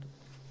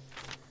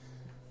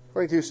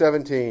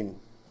22:17.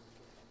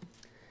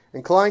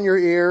 Incline your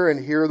ear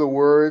and hear the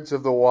words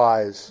of the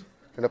wise,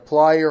 and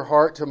apply your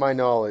heart to my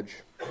knowledge.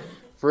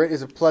 For it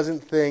is a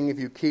pleasant thing if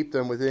you keep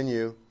them within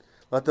you.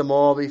 Let them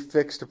all be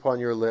fixed upon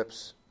your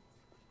lips.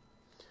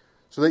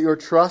 So that your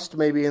trust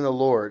may be in the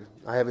Lord.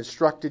 I have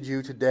instructed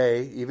you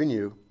today, even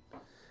you.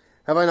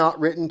 Have I not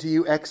written to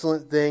you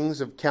excellent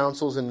things of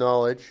counsels and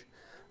knowledge,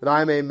 that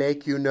I may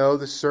make you know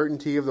the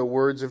certainty of the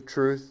words of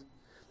truth,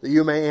 that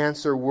you may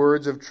answer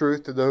words of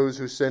truth to those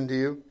who send to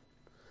you?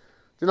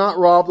 Do not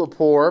rob the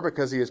poor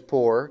because he is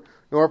poor,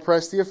 nor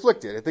oppress the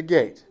afflicted at the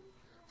gate.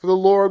 For the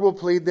Lord will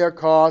plead their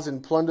cause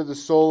and plunder the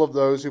soul of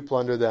those who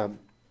plunder them.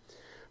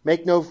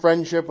 Make no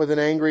friendship with an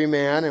angry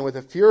man, and with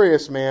a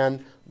furious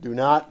man do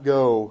not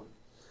go,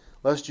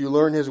 lest you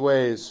learn his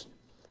ways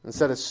and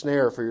set a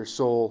snare for your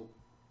soul.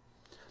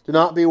 Do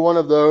not be one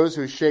of those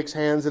who shakes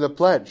hands in a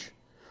pledge,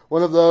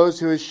 one of those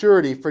who is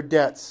surety for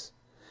debts.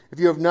 If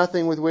you have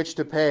nothing with which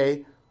to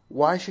pay,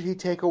 why should he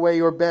take away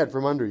your bed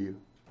from under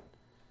you?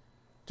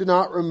 Do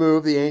not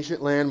remove the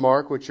ancient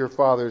landmark which your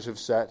fathers have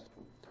set.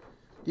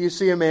 Do you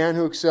see a man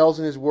who excels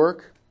in his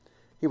work?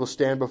 He will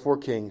stand before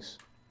kings.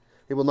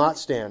 He will not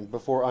stand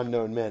before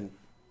unknown men.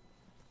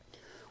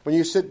 When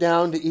you sit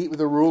down to eat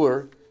with a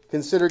ruler,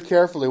 consider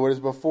carefully what is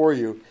before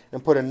you,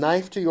 and put a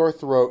knife to your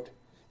throat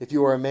if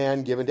you are a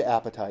man given to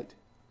appetite.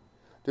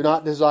 Do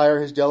not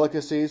desire his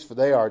delicacies, for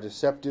they are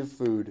deceptive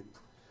food.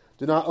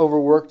 Do not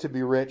overwork to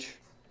be rich.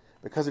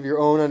 Because of your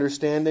own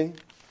understanding,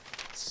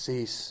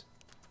 cease.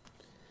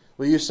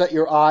 Will you set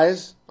your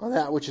eyes on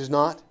that which is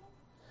not?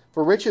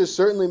 For riches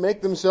certainly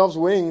make themselves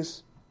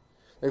wings.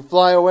 They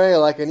fly away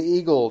like an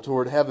eagle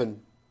toward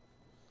heaven.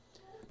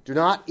 Do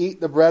not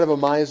eat the bread of a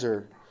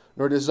miser,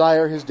 nor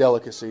desire his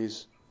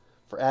delicacies.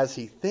 For as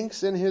he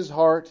thinks in his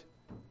heart,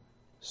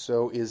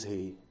 so is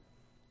he.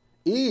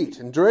 Eat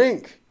and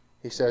drink,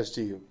 he says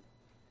to you,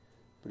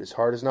 but his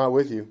heart is not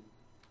with you.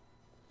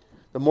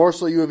 The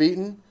morsel you have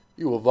eaten,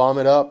 you will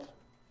vomit up,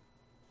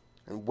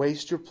 and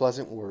waste your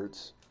pleasant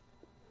words.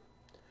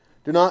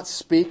 Do not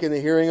speak in the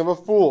hearing of a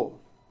fool,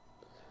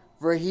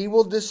 for he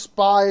will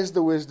despise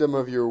the wisdom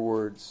of your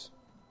words.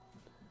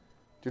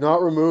 Do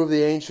not remove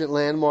the ancient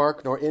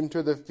landmark, nor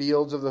enter the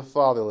fields of the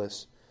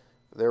fatherless,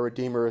 for their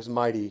Redeemer is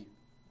mighty.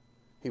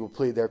 He will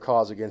plead their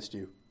cause against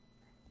you.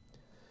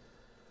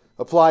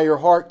 Apply your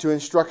heart to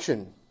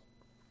instruction,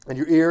 and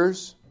your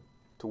ears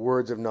to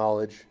words of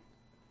knowledge.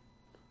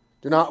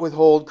 Do not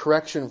withhold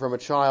correction from a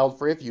child,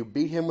 for if you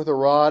beat him with a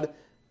rod,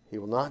 he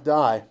will not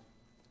die.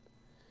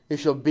 You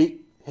shall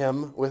beat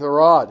him with a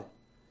rod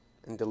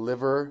and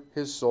deliver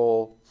his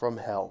soul from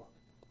hell.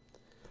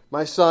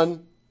 My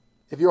son,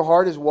 if your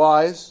heart is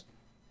wise,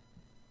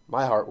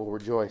 my heart will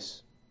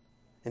rejoice.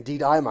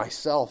 Indeed, I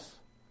myself,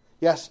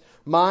 yes,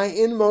 my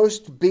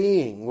inmost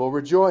being will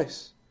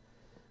rejoice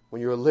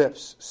when your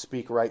lips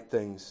speak right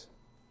things.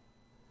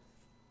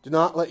 Do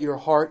not let your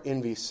heart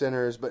envy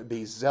sinners, but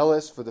be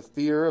zealous for the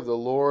fear of the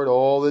Lord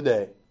all the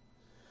day.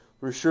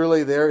 For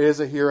surely there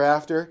is a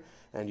hereafter,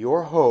 and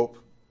your hope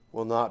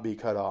will not be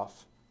cut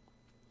off.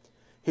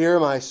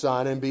 Hear, my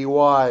son, and be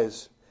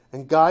wise,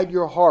 and guide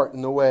your heart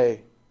in the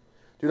way.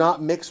 Do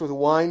not mix with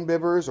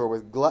wine-bibbers or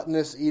with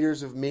gluttonous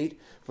eaters of meat,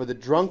 for the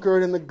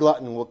drunkard and the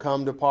glutton will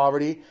come to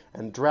poverty,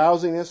 and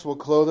drowsiness will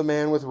clothe a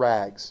man with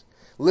rags.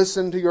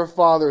 Listen to your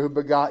father who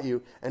begot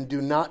you, and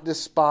do not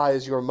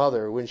despise your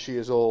mother when she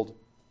is old.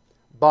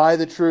 Buy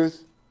the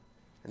truth,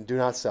 and do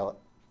not sell it.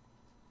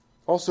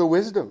 Also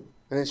wisdom,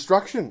 and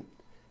instruction,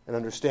 and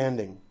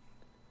understanding.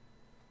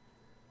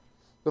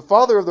 The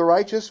father of the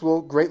righteous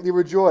will greatly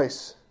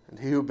rejoice, and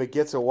he who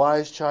begets a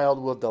wise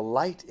child will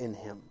delight in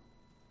him.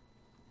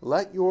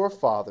 Let your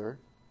father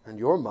and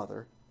your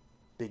mother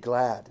be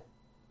glad,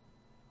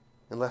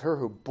 and let her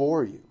who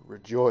bore you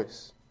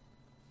rejoice.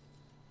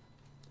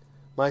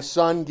 My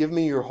son, give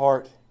me your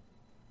heart,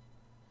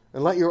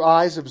 and let your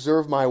eyes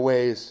observe my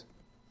ways.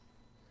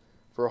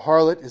 For a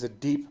harlot is a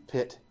deep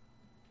pit,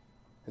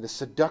 and a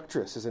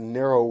seductress is a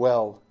narrow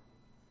well.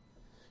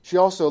 She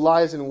also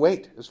lies in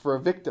wait as for a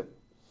victim,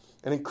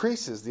 and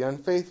increases the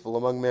unfaithful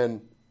among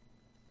men.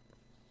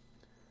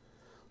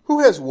 Who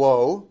has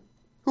woe?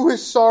 Who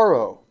has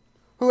sorrow?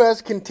 Who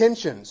has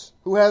contentions?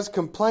 Who has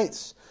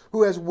complaints?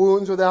 Who has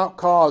wounds without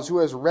cause? Who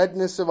has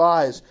redness of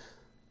eyes?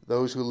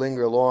 Those who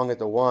linger long at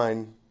the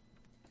wine.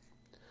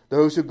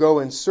 Those who go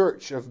in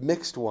search of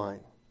mixed wine.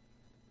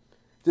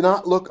 Do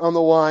not look on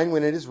the wine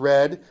when it is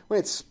red, when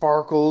it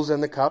sparkles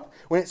in the cup,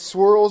 when it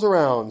swirls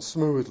around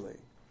smoothly.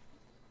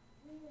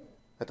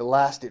 At the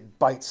last it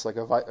bites like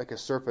a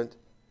serpent,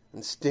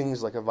 and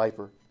stings like a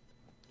viper.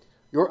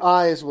 Your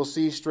eyes will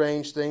see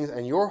strange things,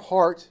 and your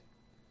heart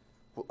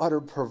will utter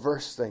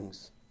perverse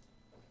things.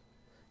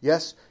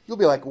 Yes, you'll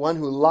be like one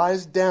who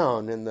lies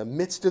down in the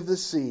midst of the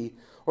sea,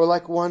 or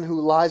like one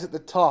who lies at the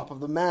top of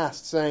the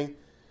mast, saying,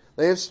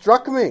 They have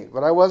struck me,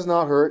 but I was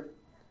not hurt.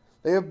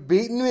 They have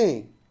beaten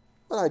me,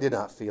 but I did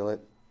not feel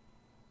it.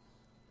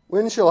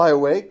 When shall I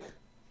awake,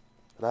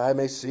 that I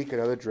may seek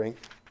another drink?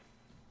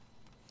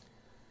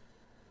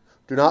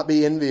 Do not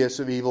be envious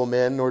of evil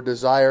men, nor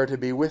desire to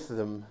be with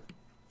them,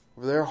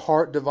 For their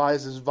heart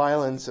devises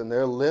violence, and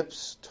their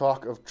lips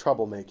talk of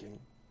troublemaking.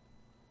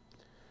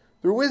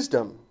 Through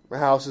wisdom a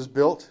house is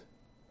built,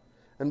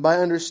 and by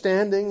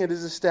understanding it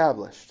is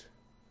established.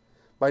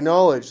 By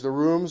knowledge the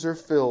rooms are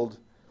filled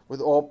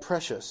with all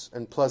precious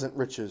and pleasant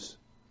riches.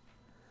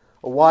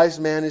 A wise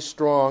man is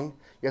strong,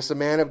 yes, a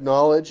man of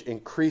knowledge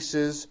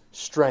increases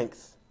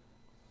strength.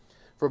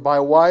 For by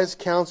wise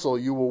counsel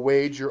you will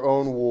wage your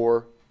own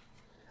war,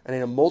 and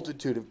in a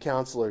multitude of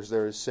counselors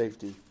there is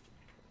safety.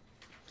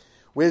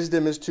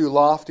 Wisdom is too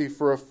lofty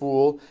for a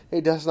fool.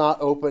 He does not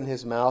open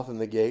his mouth in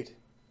the gate.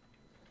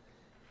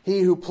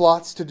 He who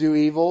plots to do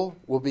evil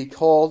will be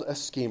called a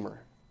schemer.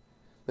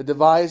 The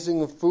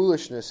devising of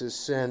foolishness is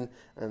sin,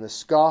 and the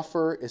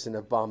scoffer is an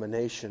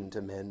abomination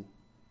to men.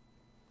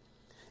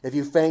 If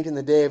you faint in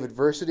the day of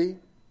adversity,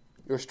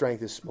 your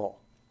strength is small.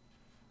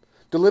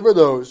 Deliver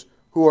those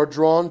who are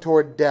drawn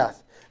toward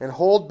death, and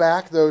hold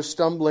back those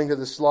stumbling to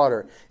the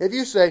slaughter. If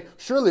you say,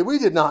 surely we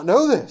did not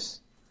know this,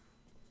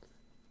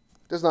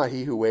 does not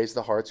he who weighs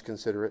the hearts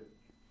consider it?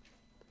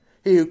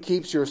 He who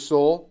keeps your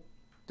soul,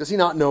 does he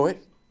not know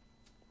it?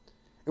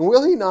 And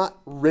will he not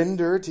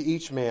render to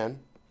each man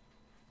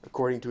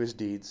according to his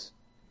deeds?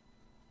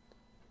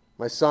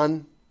 My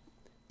son,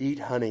 eat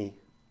honey,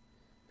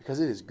 because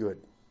it is good,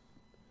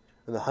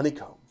 and the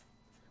honeycomb,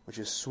 which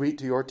is sweet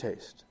to your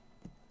taste.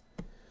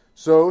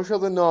 So shall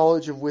the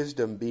knowledge of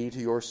wisdom be to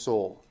your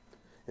soul.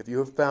 If you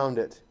have found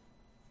it,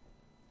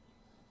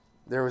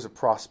 there is a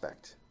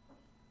prospect,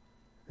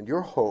 and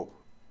your hope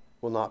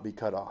will not be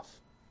cut off.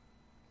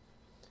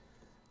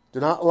 Do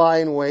not lie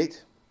in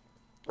wait,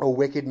 O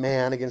wicked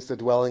man, against the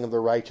dwelling of the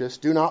righteous.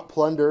 Do not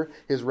plunder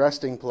his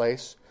resting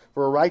place.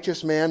 For a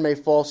righteous man may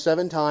fall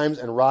 7 times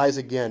and rise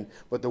again,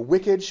 but the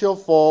wicked shall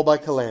fall by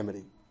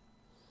calamity.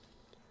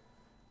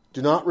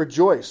 Do not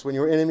rejoice when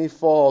your enemy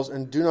falls,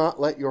 and do not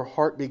let your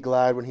heart be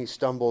glad when he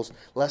stumbles,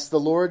 lest the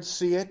Lord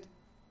see it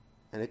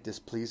and it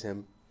displease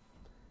him,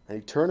 and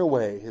he turn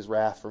away his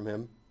wrath from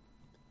him.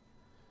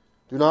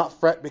 Do not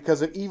fret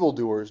because of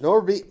evildoers,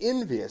 nor be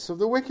envious of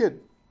the wicked,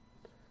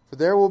 for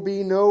there will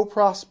be no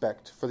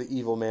prospect for the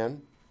evil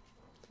man.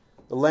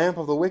 The lamp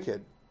of the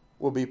wicked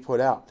will be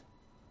put out.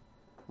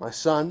 My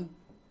son,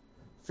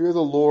 fear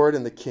the Lord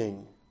and the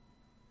king.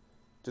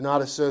 Do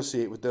not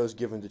associate with those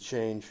given to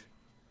change,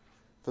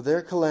 for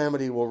their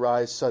calamity will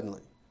rise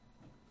suddenly.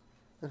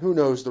 And who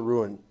knows the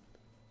ruin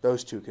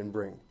those two can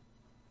bring?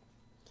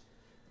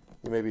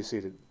 You may be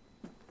seated.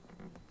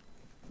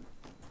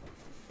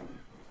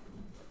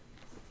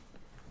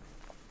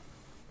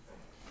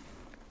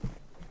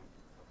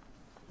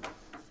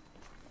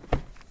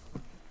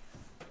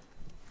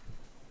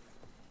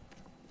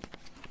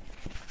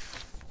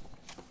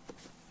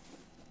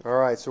 All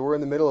right, so we're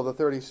in the middle of the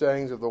 30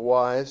 sayings of the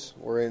wise.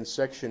 We're in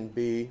section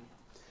B.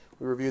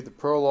 We reviewed the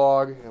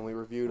prologue, and we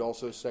reviewed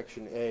also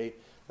section A.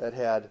 That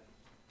had,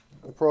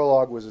 the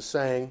prologue was a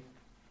saying,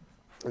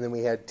 and then we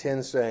had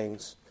 10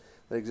 sayings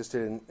that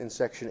existed in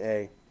section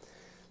A.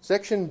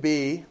 Section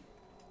B,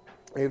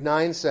 we have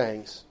 9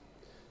 sayings.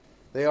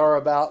 They are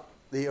about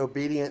the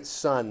obedient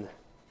son.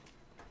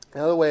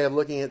 Another way of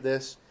looking at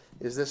this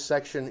is this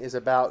section is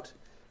about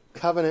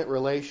covenant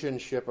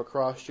relationship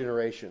across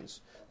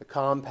generations. The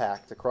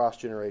compact across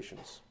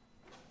generations.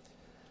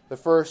 The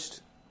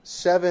first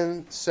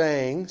 7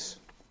 sayings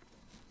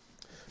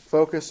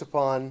focus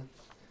upon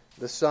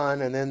the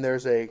son, and then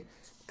there's a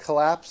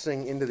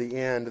collapsing into the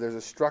end. There's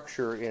a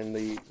structure in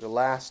the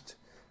last,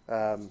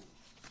 well,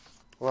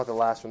 not the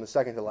last one, the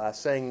second to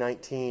last. Saying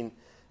 19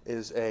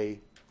 is a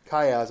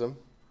chiasm,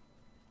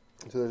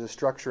 so there's a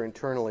structure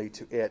internally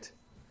to it.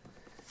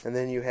 And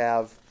then you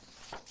have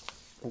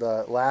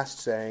the last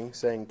saying,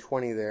 saying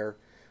 20 there,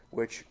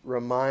 which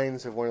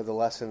reminds of one of the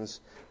lessons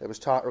that was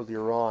taught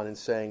earlier on in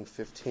saying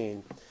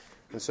 15.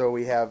 And so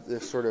we have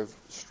this sort of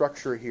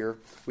structure here.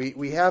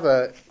 We have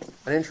an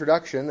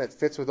introduction that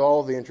fits with all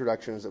of the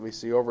introductions that we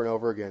see over and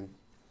over again.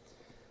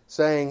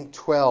 Saying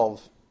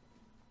 12,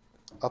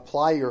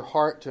 apply your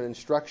heart to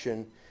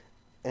instruction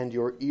and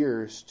your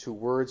ears to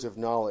words of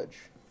knowledge.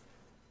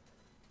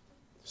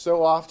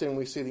 So often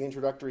we see the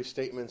introductory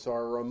statements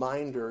are a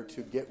reminder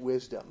to get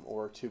wisdom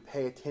or to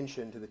pay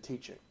attention to the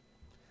teaching.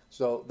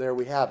 So there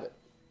we have it.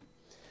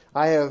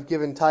 I have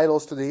given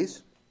titles to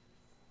these,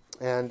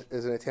 and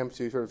as an attempt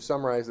to sort of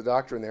summarize the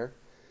doctrine there,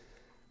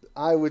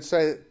 I would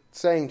say that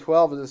saying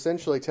 12 is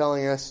essentially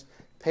telling us,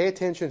 pay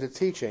attention to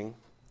teaching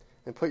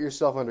and put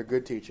yourself under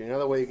good teaching.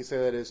 Another way you can say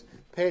that is,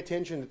 pay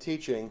attention to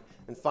teaching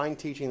and find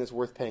teaching that's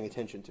worth paying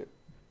attention to.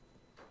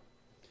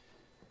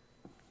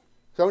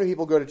 So many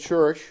people go to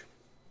church,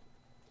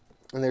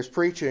 and there's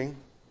preaching,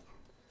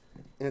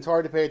 and it's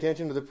hard to pay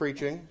attention to the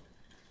preaching.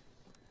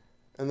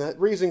 And that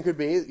reason could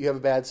be that you have a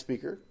bad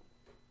speaker.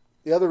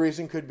 The other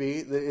reason could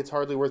be that it's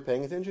hardly worth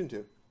paying attention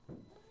to.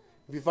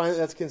 If you find that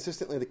that's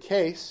consistently the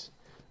case,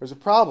 there's a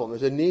problem.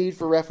 There's a need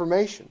for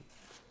reformation.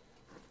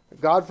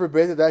 God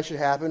forbid that that should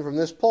happen from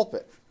this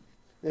pulpit.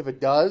 And if it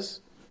does,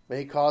 may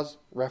He cause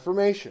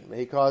reformation. May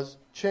He cause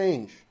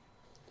change.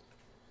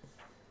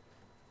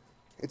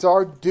 It's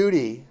our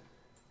duty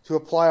to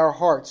apply our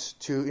hearts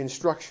to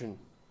instruction.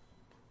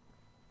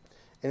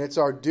 And it's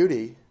our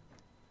duty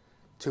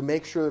to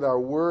make sure that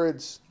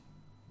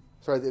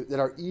that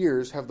our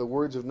ears have the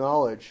words of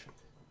knowledge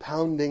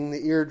pounding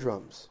the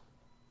eardrums.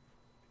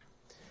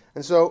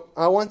 And so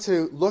I want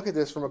to look at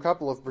this from a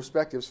couple of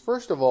perspectives.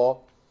 First of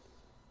all,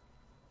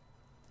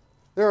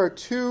 there are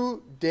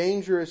two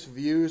dangerous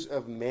views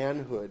of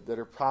manhood that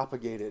are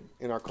propagated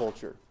in our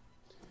culture.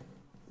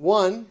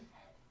 One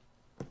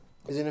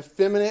is an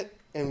effeminate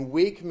and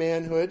weak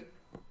manhood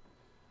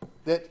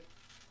that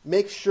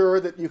makes sure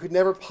that you could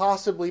never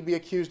possibly be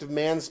accused of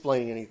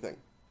mansplaining anything.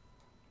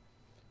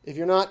 If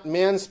you're not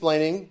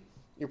mansplaining,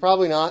 you're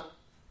probably not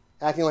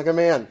acting like a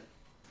man.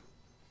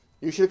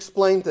 You should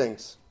explain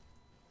things.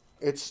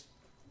 It's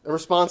a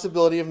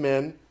responsibility of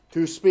men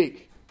to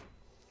speak.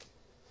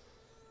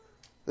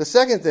 The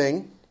second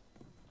thing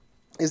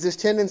is this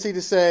tendency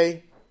to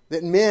say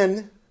that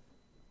men,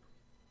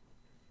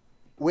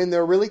 when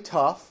they're really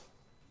tough,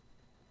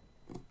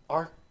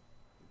 are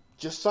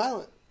just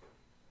silent.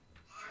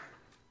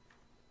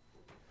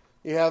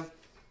 You have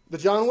the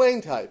John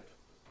Wayne type.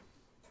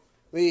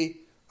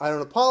 I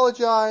don't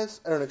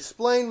apologize, I don't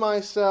explain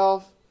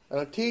myself, I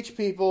don't teach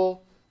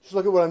people, just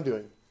look at what I'm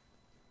doing.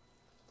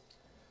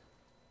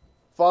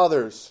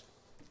 Fathers,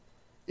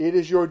 it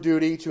is your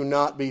duty to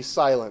not be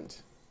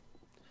silent.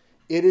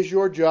 It is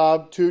your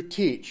job to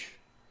teach.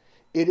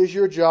 It is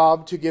your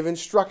job to give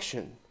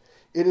instruction.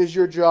 It is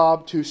your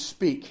job to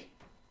speak.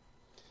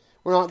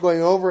 We're not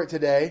going over it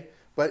today,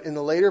 but in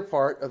the later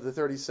part of the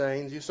 30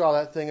 sayings, you saw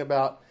that thing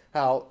about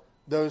how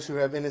those who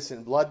have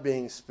innocent blood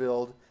being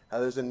spilled, how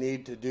there's a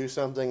need to do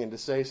something and to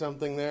say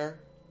something there.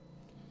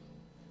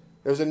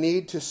 There's a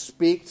need to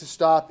speak to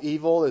stop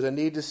evil. There's a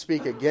need to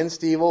speak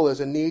against evil. There's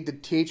a need to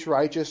teach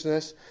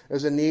righteousness.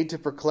 There's a need to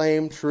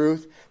proclaim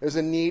truth. There's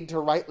a need to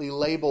rightly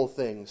label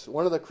things.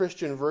 One of the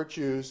Christian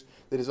virtues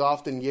that is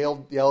often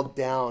yelled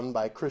down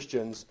by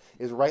Christians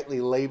is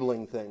rightly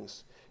labeling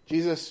things.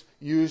 Jesus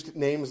used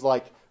names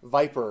like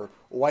viper,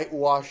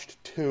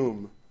 whitewashed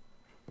tomb,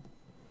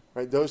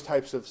 right? Those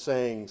types of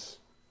sayings.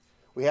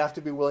 We have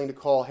to be willing to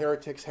call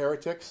heretics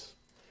heretics.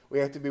 We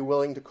have to be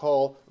willing to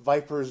call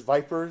vipers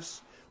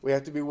vipers. We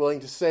have to be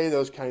willing to say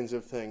those kinds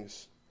of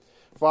things.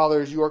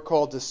 Fathers, you are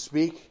called to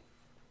speak.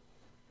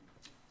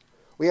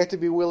 We have to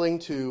be willing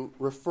to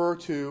refer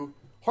to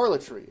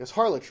harlotry as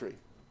harlotry.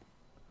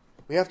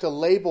 We have to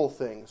label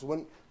things.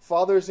 When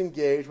fathers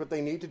engage, what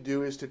they need to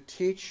do is to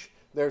teach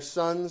their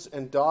sons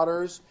and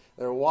daughters,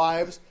 their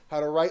wives,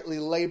 how to rightly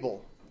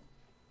label.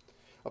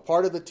 A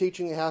part of the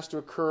teaching that has to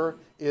occur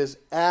is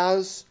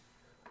as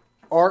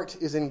art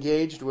is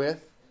engaged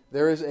with,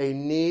 there is a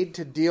need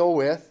to deal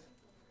with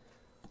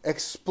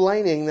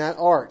explaining that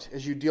art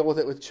as you deal with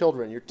it with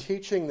children. You're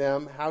teaching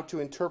them how to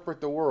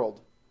interpret the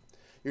world.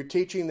 You're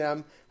teaching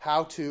them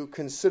how to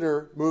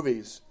consider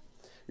movies.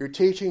 You're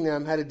teaching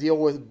them how to deal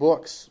with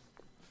books.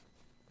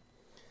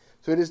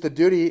 So it is the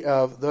duty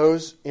of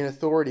those in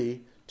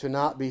authority to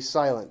not be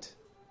silent.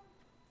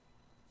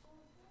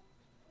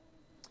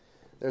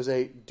 There's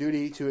a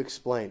duty to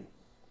explain.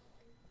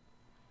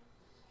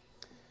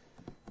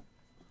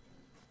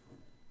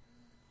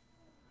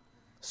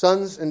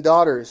 Sons and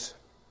daughters,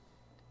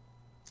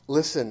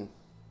 listen.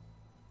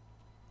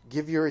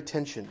 Give your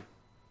attention.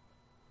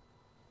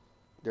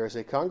 Dare I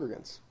say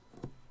congregants.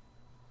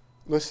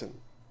 Listen.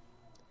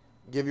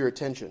 Give your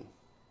attention.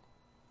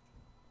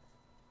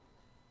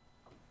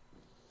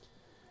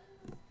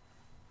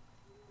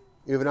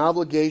 You have an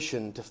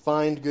obligation to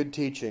find good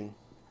teaching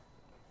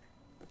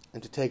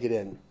and to take it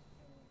in.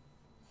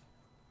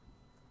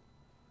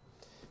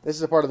 This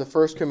is a part of the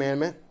first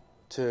commandment,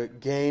 to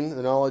gain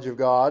the knowledge of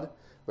God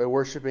by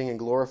worshiping and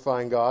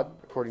glorifying God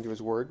according to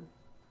His Word.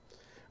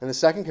 And the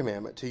second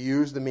commandment, to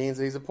use the means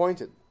that He's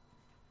appointed.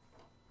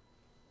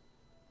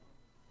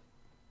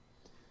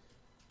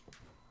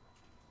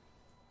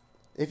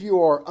 If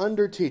you are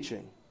under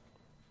teaching,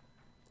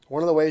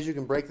 one of the ways you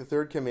can break the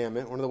third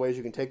commandment, one of the ways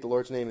you can take the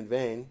Lord's name in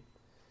vain,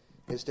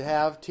 is to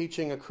have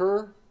teaching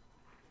occur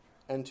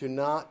and to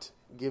not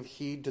give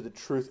heed to the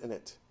truth in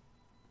it.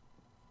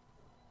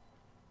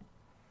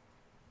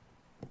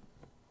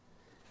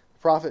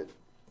 Prophet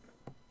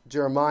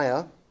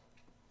Jeremiah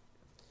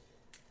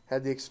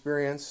had the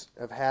experience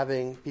of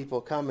having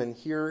people come and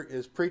hear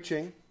his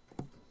preaching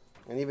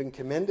and even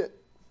commend it,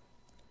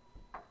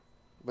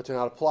 but to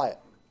not apply it.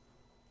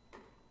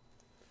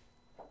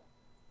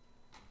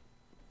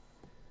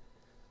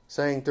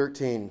 Saying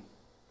 13,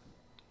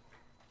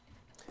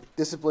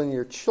 discipline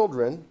your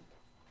children,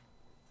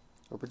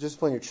 or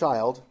discipline your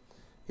child,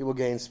 he will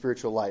gain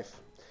spiritual life.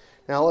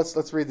 Now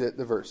let's read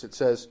the verse. It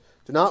says,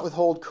 do not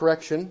withhold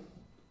correction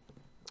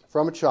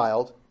from a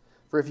child,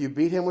 for if you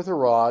beat him with a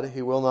rod,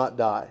 he will not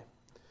die.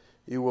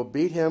 You will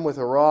beat him with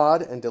a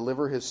rod and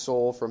deliver his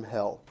soul from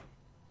hell.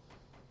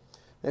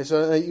 And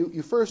so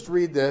you first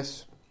read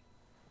this,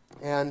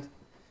 and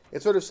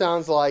it sort of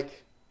sounds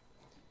like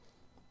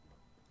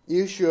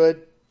you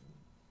should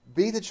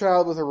beat the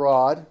child with a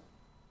rod.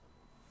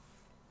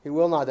 He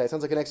will not die. It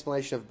sounds like an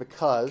explanation of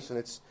because, and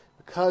it's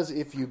Because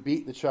if you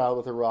beat the child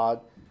with a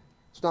rod,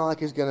 it's not like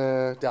he's going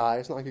to die.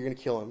 It's not like you're going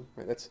to kill him.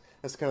 Right?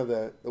 That's kind of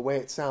the way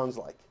it sounds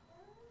like.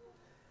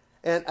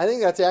 And I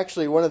think that's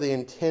actually one of the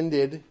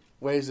intended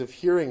ways of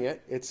hearing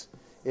it. It's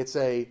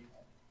a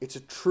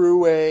true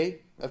way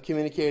of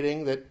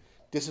communicating that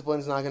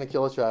discipline's not going to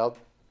kill a child.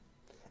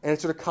 And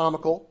it's sort of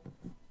comical.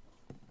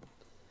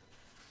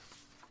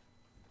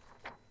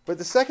 But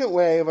the second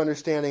way of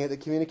understanding it that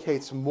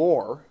communicates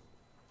more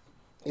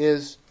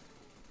is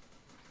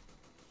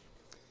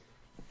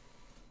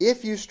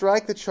if you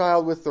strike the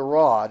child with the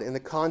rod in the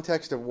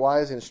context of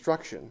wise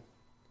instruction,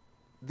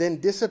 then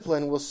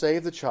discipline will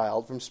save the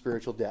child from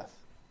spiritual death.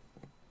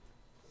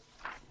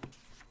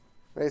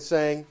 Right? It's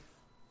saying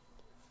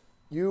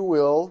you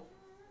will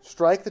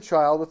strike the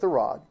child with the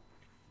rod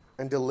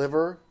and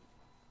deliver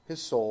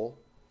his soul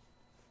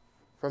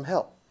from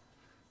hell.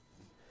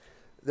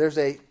 There's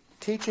a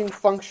teaching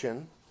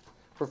function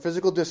for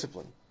physical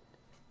discipline.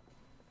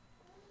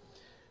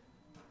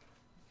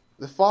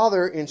 The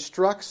father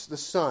instructs the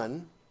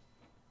son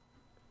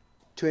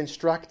to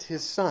instruct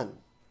his son.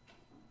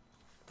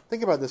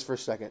 Think about this for a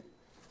second.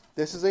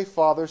 This is a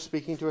father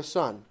speaking to a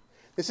son.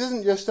 This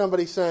isn't just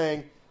somebody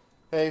saying,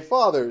 hey,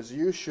 fathers,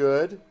 you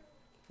should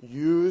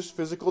use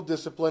physical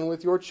discipline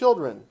with your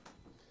children.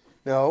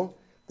 No,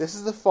 this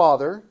is the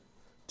father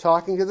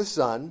talking to the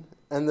son,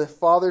 and the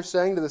father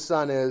saying to the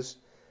son is,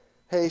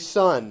 hey,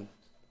 son,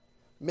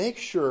 make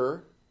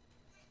sure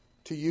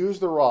to use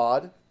the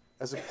rod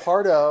as a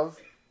part of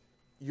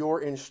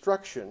your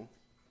instruction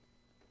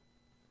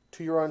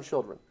to your own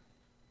children.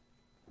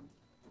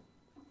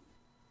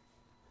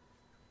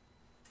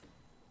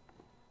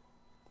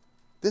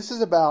 This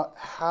is about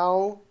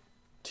how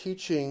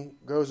teaching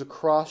goes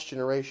across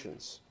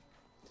generations.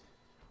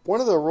 One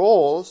of the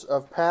roles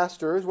of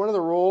pastors, one of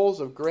the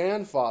roles of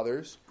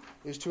grandfathers,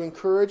 is to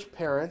encourage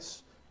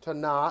parents to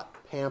not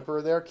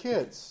pamper their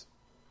kids.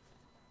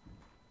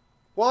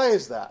 Why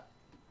is that?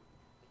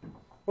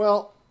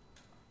 Well,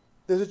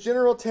 there's a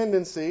general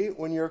tendency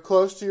when you're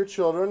close to your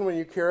children, when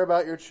you care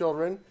about your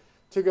children,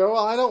 to go,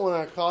 well, I don't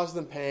want to cause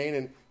them pain,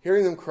 and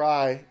hearing them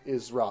cry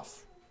is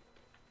rough.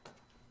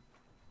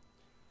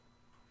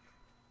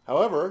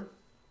 However,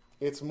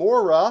 it's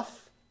more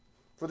rough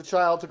for the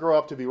child to grow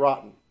up to be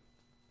rotten.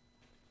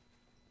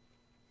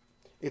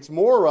 It's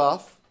more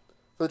rough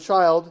for the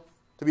child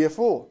to be a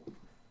fool.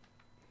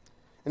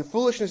 And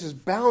foolishness is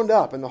bound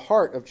up in the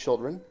heart of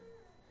children.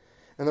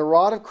 And the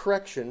rod of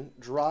correction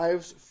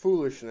drives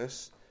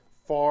foolishness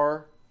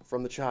far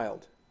from the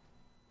child.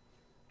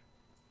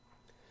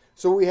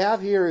 So what we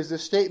have here is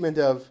this statement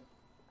of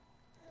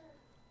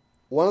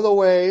one of the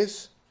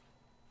ways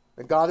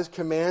that God has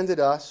commanded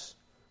us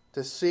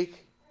to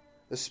seek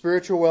the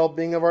spiritual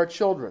well-being of our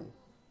children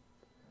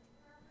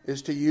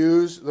is to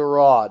use the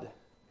rod.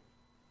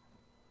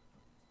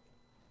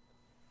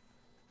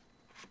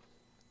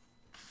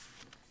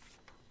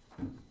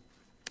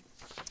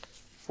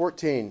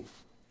 (14)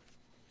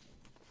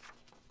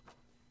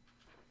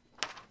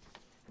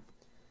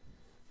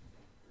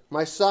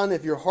 My son,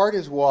 if your heart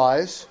is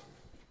wise,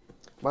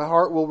 my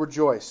heart will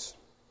rejoice.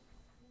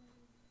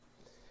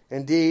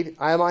 Indeed,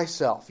 I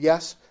myself,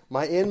 yes,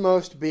 my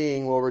inmost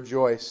being will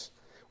rejoice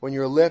when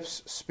your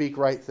lips speak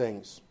right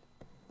things.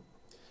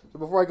 So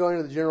before I go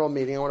into the general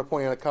meeting, I want to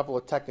point out a couple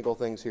of technical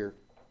things here.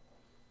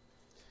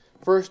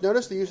 First,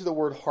 notice the use of the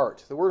word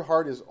heart. The word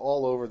heart is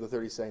all over the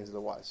 30 sayings of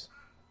the wise.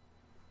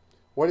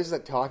 What is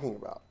that talking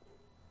about?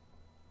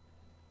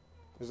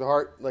 Is the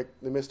heart like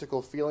the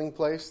mystical feeling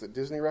place that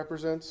Disney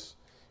represents?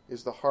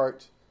 Is the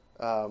heart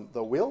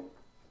the will?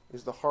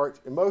 Is the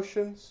heart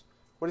emotions?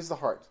 What is the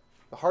heart?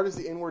 The heart is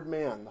the inward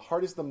man. The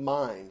heart is the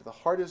mind. The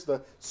heart is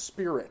the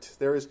spirit.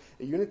 There is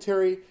a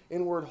unitary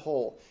inward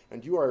whole.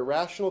 And you are a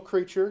rational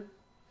creature.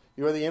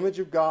 You are the image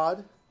of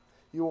God.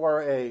 You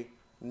are a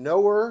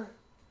knower.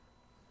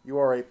 You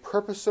are a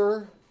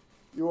purposer.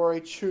 You are a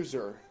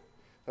chooser.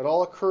 That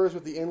all occurs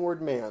with the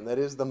inward man. That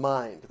is the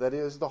mind. That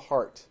is the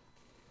heart.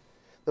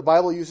 The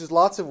Bible uses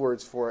lots of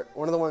words for it.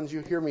 One of the ones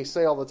you hear me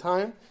say all the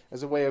time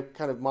as a way of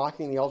kind of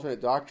mocking the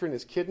alternate doctrine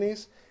is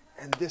kidneys.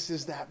 And this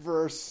is that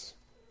verse.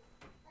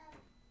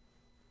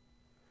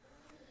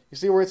 You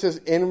see where it says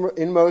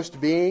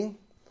inmost being?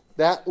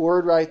 That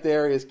word right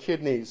there is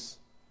kidneys.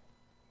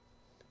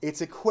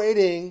 It's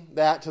equating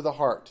that to the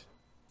heart.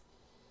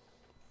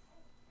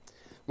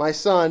 My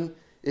son,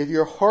 if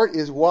your heart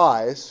is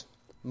wise,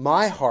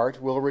 my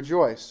heart will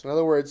rejoice. In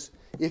other words,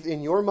 if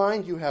in your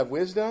mind you have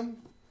wisdom,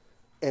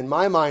 in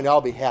my mind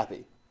I'll be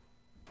happy.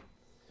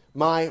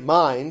 My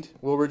mind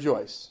will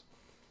rejoice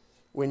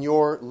when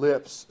your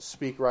lips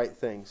speak right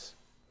things.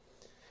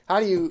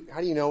 How do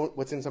you know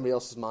what's in somebody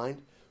else's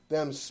mind?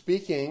 Them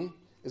speaking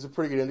is a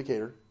pretty good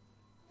indicator.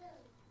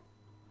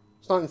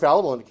 It's not an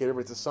infallible indicator,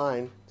 but it's a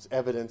sign. It's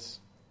evidence.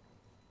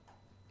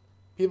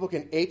 People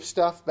can ape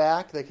stuff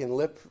back. They can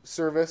lip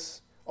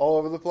service all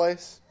over the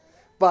place.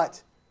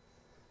 But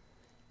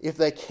if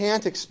they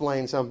can't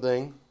explain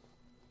something,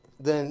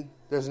 then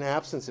there's an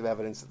absence of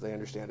evidence that they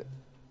understand it.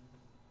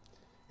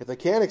 If they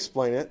can't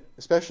explain it,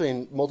 especially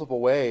in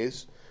multiple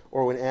ways,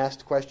 or when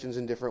asked questions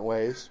in different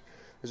ways,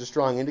 is a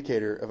strong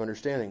indicator of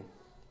understanding.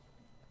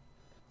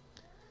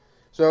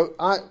 So,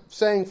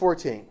 saying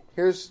 14,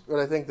 here's what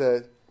I think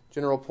the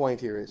general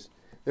point here is.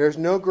 There's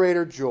no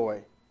greater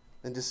joy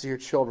than to see your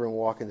children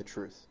walk in the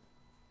truth.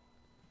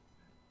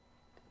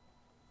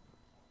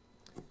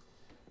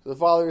 So the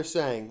Father is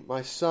saying,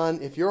 my son,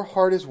 if your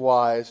heart is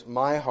wise,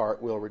 my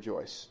heart will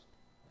rejoice.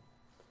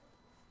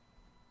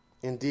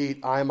 Indeed,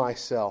 I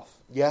myself,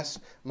 yes,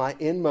 my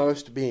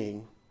inmost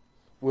being,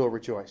 will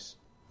rejoice.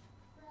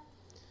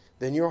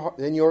 When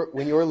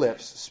your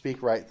lips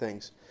speak right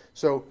things.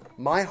 So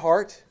my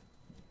heart,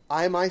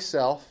 I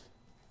myself,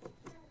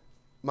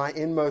 my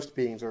inmost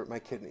beings, or my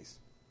kidneys.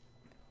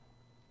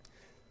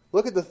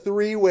 Look at the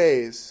three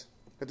ways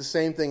that the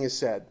same thing is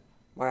said.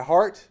 My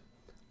heart,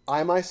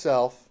 I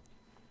myself,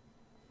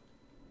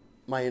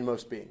 my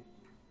inmost being.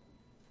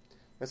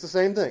 That's the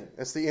same thing.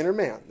 That's the inner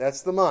man.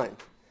 That's the mind.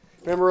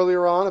 Remember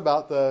earlier on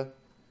about the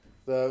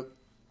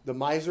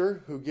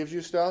miser who gives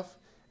you stuff?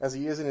 As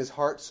he is in his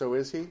heart, so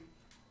is he.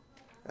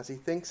 As he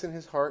thinks in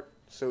his heart,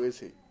 so is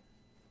he.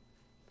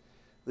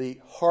 The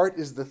heart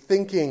is the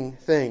thinking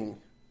thing.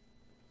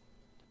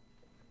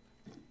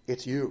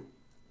 It's you.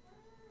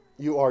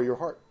 You are your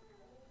heart.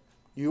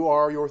 You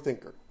are your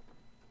thinker.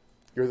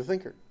 You're the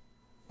thinker.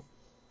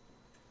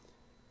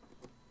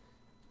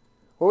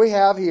 What we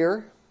have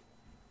here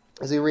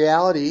is a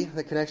reality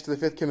that connects to the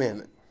fifth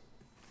commandment,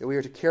 that we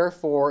are to care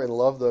for and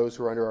love those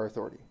who are under our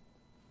authority.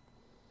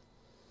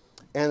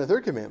 And the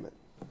third commandment,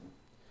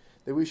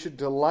 that we should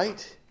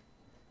delight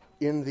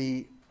in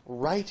the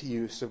right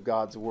use of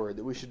God's word,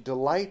 that we should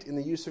delight in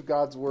the use of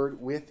God's word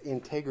with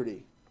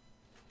integrity.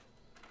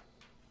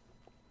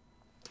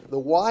 The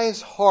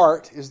wise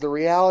heart is the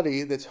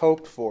reality that's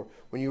hoped for.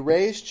 When you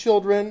raise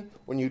children,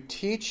 when you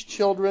teach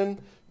children,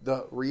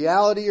 the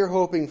reality you're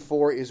hoping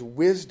for is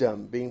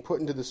wisdom being put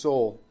into the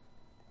soul.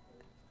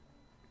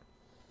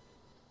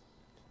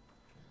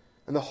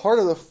 And the heart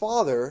of the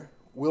Father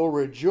will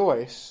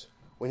rejoice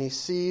when he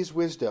sees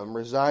wisdom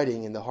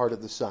residing in the heart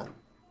of the Son.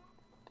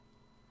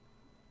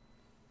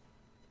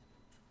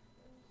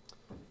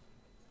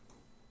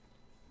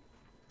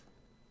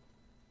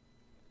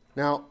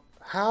 Now,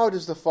 how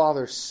does the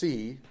Father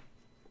see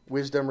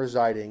wisdom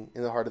residing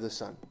in the heart of the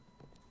Son?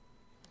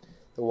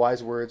 The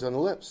wise words on the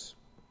lips.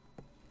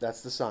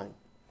 That's the sign.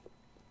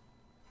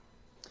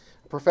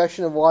 A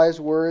profession of wise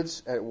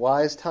words at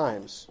wise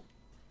times,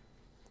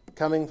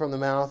 coming from the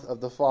mouth of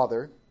the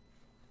Father,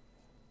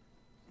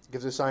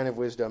 gives a sign of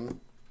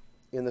wisdom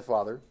in the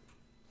Father.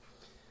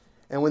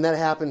 And when that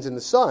happens in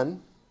the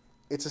Son,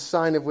 it's a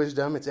sign of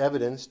wisdom, it's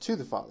evidence to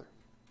the Father.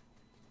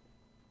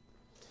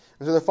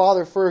 And so the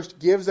Father first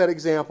gives that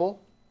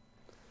example,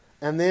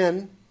 and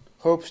then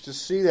hopes to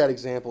see that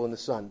example in the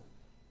Son.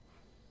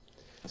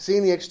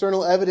 Seeing the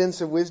external evidence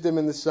of wisdom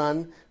in the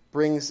Son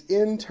brings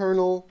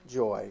internal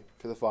joy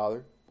to the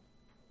Father.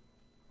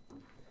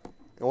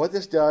 And what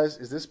this does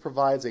is this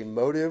provides a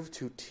motive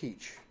to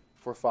teach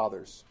for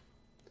fathers.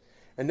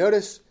 And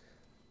notice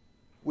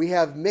we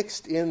have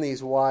mixed in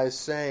these wise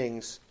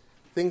sayings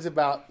things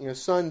about,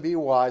 son, be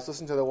wise,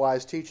 listen to the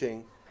wise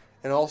teaching,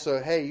 and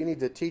also, hey, you need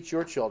to teach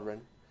your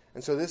children.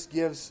 And so this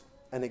gives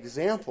an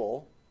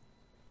example.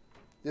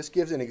 This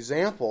gives an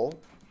example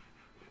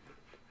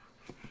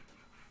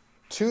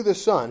to the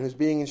son who's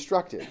being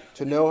instructed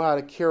to know how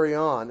to carry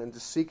on and to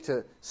seek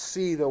to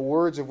see the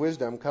words of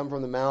wisdom come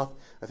from the mouth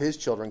of his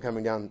children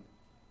coming down.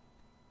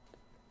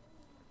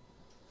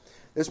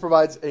 This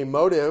provides a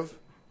motive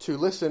to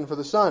listen for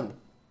the son.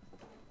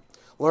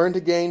 Learn to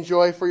gain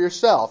joy for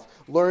yourself.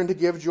 Learn to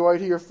give joy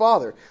to your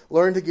father.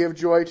 Learn to give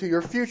joy to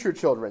your future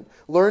children.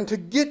 Learn to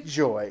get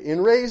joy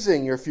in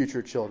raising your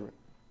future children.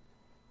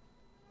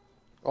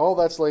 All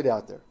that's laid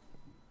out there.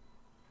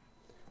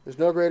 There's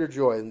no greater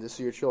joy than to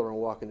see your children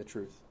walk in the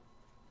truth.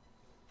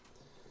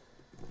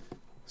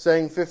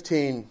 Saying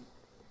 15,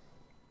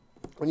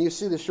 when you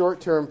see the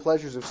short-term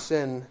pleasures of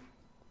sin,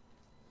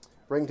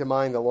 bring to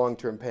mind the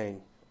long-term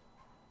pain.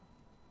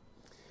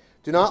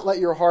 Do not let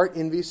your heart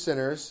envy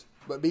sinners,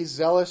 but be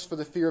zealous for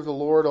the fear of the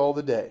Lord all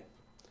the day.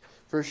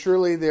 For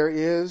surely there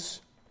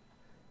is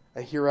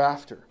a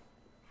hereafter,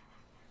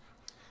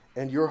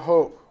 and your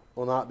hope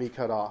will not be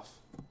cut off.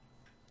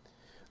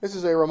 This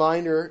is a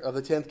reminder of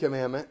the 10th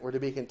commandment. We're to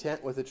be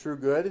content with the true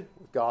good,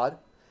 with God,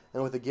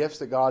 and with the gifts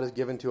that God has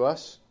given to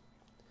us.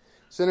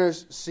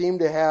 Sinners seem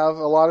to have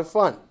a lot of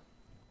fun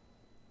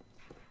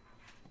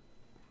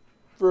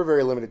for a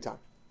very limited time.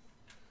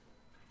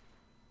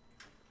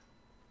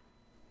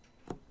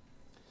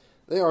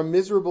 They are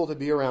miserable to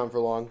be around for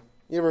long.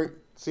 You ever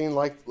seen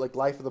Life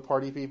of the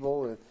Party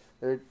people? And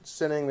they're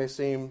sinning. This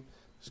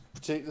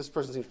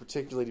person seems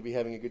particularly to be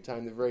having a good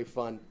time. They're very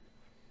fun.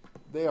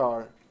 They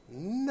are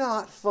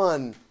not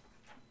fun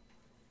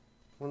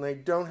when they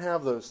don't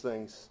have those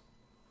things.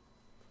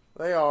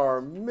 They are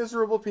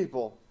miserable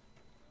people.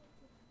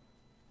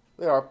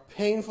 They are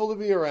painful to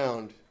be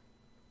around.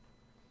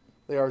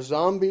 They are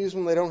zombies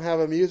when they don't have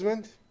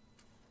amusement.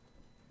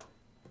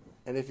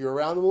 And if you're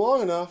around them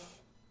long enough,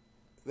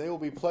 They will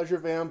be pleasure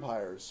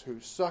vampires who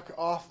suck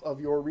off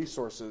of your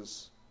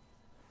resources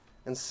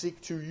and seek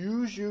to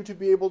use you to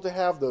be able to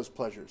have those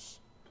pleasures.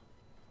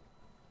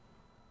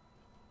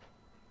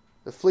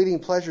 The fleeting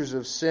pleasures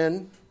of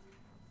sin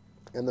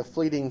and the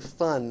fleeting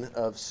fun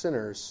of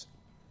sinners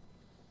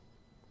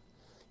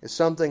is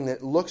something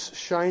that looks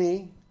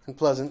shiny and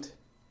pleasant.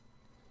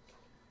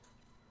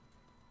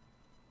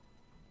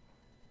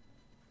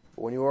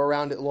 But when you are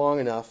around it long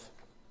enough,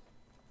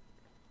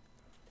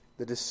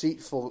 the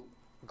deceitful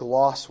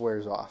gloss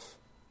wears off.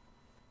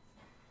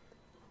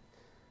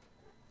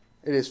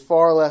 It is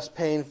far less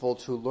painful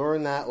to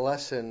learn that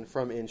lesson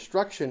from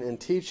instruction and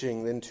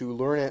teaching than to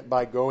learn it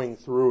by going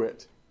through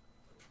it.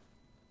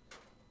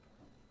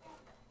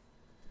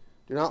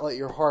 Do not let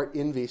your heart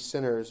envy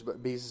sinners,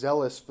 but be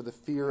zealous for the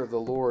fear of the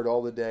Lord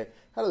all the day.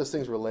 How do those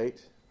things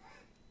relate?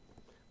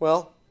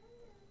 Well,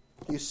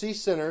 you see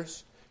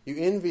sinners, you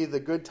envy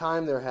the good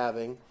time they're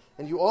having,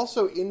 and you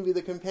also envy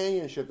the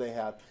companionship they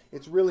have.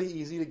 It's really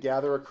easy to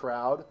gather a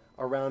crowd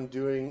around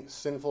doing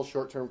sinful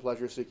short-term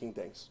pleasure-seeking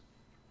things.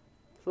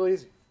 It's really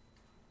easy.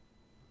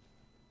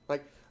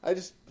 Like,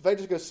 if I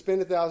just go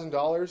spend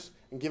 $1,000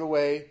 and give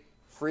away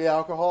free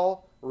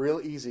alcohol, real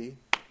easy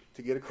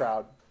to get a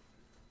crowd.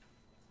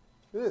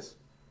 It is.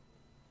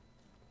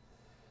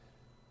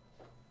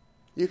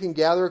 You can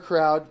gather a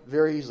crowd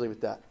very easily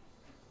with that.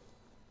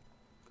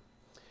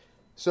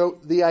 So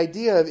the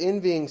idea of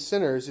envying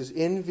sinners is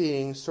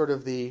envying sort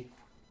of the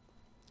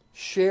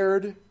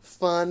shared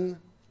fun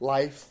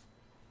life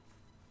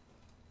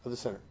of the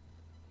sinner.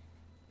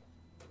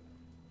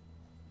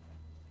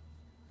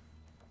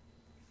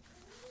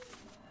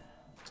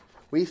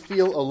 We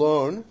feel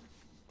alone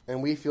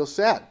and we feel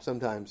sad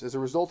sometimes as a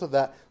result of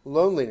that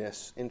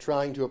loneliness in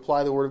trying to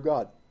apply the Word of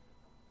God.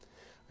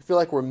 I feel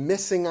like we're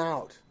missing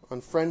out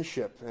on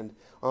friendship and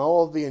on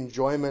all of the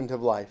enjoyment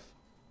of life.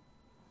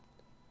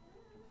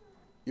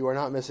 You are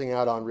not missing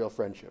out on real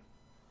friendship.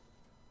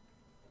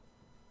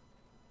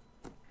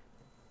 And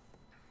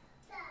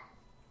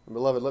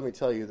beloved, let me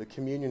tell you, the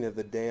communion of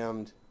the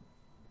damned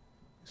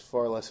is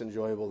far less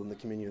enjoyable than the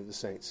communion of the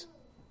saints.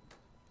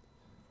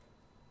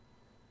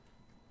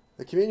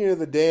 The communion of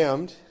the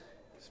damned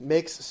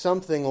makes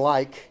something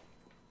like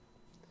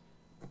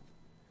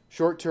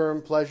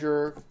short-term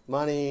pleasure,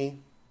 money,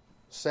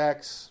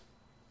 sex,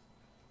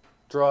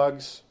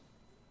 drugs,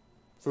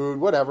 food,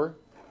 whatever,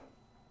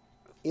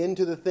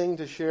 into the thing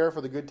to share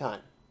for the good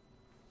time.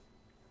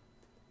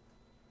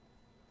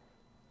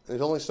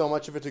 There's only so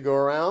much of it to go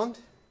around.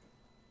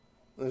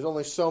 There's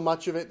only so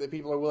much of it that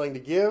people are willing to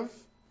give,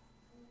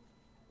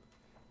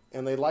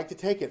 and they'd like to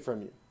take it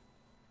from you.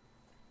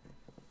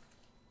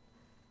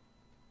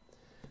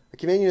 The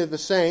communion of the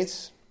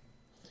saints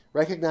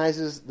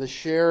recognizes the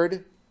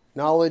shared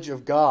knowledge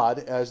of God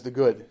as the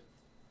good.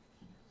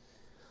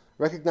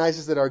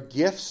 Recognizes that our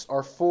gifts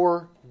are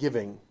for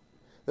giving,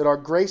 that our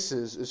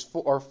graces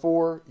are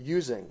for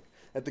using,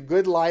 that the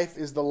good life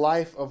is the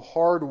life of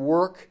hard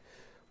work,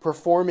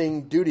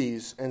 performing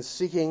duties, and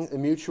seeking the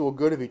mutual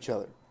good of each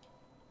other.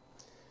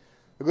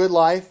 The good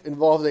life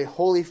involves a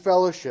holy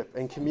fellowship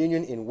and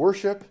communion in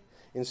worship,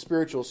 in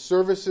spiritual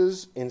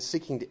services, in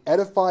seeking to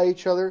edify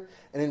each other,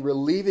 and in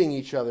relieving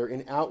each other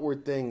in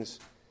outward things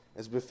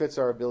as befits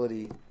our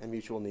ability and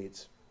mutual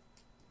needs.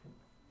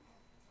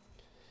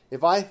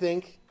 If I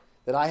think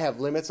that I have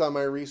limits on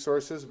my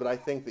resources, but I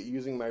think that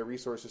using my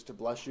resources to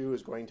bless you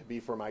is going to be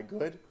for my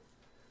good,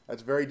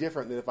 that's very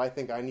different than if I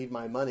think I need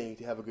my money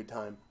to have a good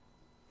time.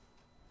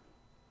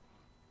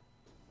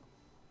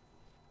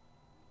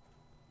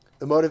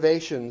 The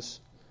motivations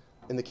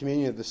in the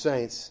communion of the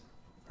saints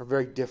are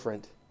very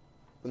different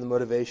than the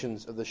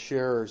motivations of the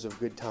sharers of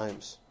good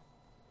times.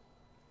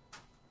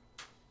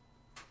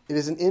 It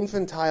is an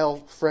infantile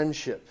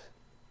friendship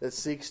that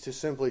seeks to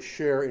simply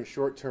share in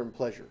short-term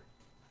pleasure.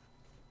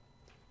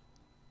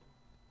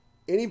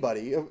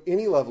 Anybody of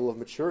any level of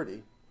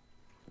maturity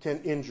can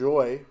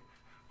enjoy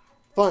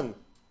fun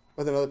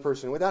with another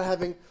person without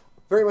having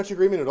very much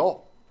agreement at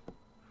all.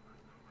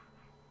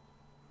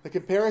 The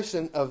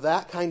comparison of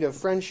that kind of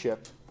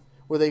friendship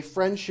with a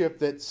friendship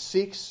that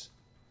seeks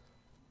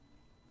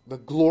the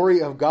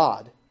glory of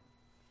God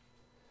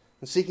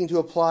and seeking to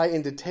apply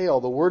in detail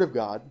the Word of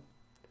God,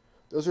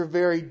 those are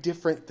very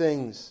different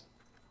things.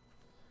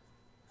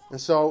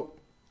 And so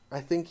I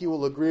think you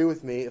will agree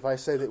with me if I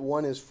say that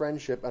one is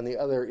friendship and the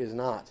other is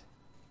not.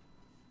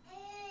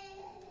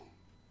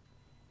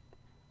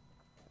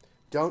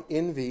 Don't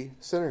envy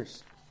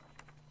sinners.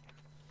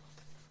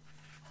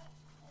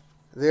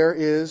 There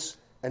is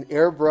an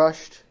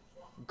airbrushed,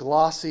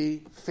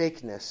 glossy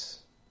fakeness.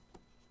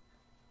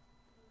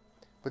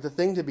 But the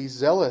thing to be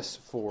zealous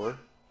for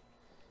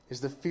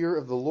is the fear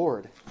of the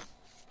Lord.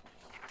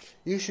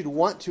 You should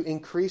want to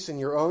increase in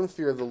your own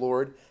fear of the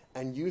Lord,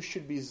 and you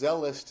should be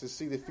zealous to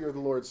see the fear of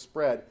the Lord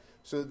spread,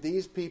 so that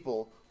these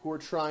people who are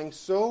trying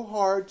so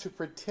hard to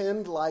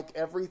pretend like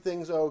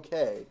everything's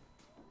okay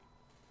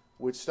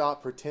would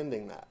stop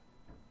pretending that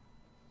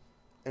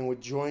and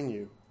would join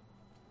you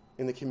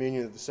in the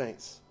communion of the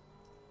saints.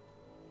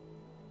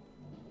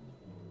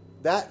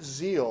 That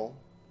zeal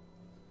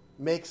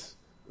makes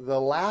the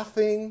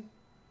laughing,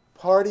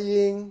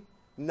 partying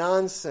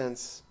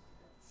nonsense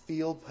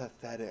feel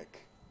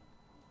pathetic.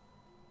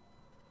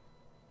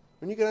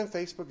 When you get on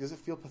Facebook, does it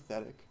feel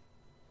pathetic?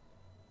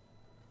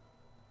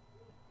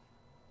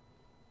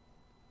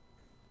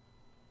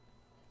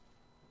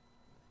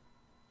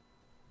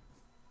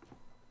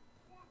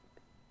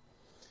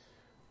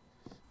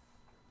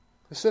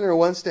 The sinner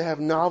wants to have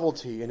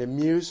novelty and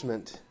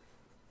amusement.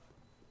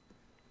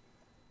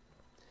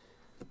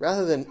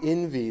 Rather than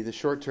envy the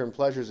short-term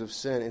pleasures of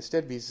sin,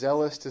 instead be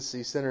zealous to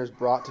see sinners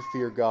brought to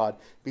fear God.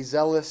 Be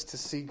zealous to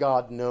see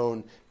God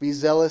known. Be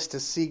zealous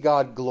to see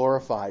God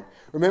glorified.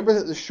 Remember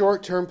that the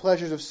short-term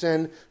pleasures of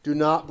sin do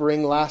not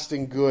bring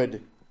lasting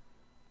good.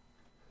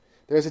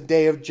 There is a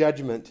day of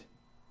judgment.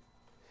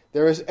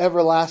 There is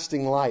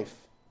everlasting life.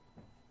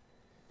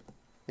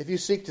 If you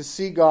seek to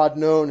see God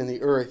known in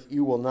the earth,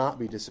 you will not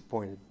be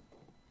disappointed.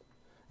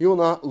 You will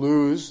not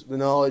lose the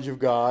knowledge of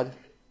God,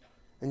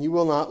 and you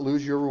will not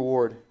lose your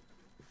reward.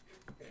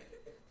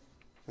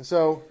 And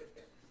so,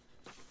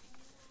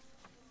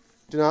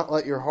 do not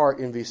let your heart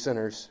envy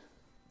sinners.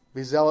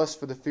 Be zealous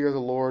for the fear of the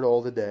Lord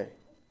all the day,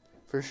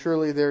 for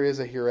surely there is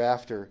a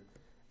hereafter,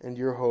 and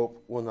your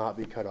hope will not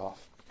be cut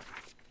off.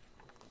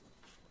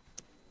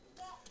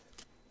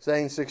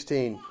 Saying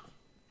 16.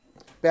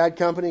 Bad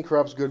company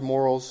corrupts good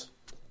morals.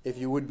 If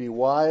you would be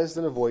wise,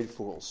 then avoid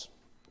fools.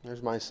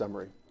 There's my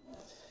summary.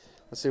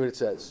 Let's see what it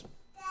says.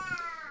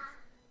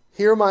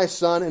 Hear, my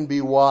son, and be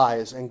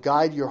wise, and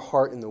guide your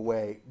heart in the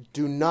way.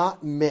 Do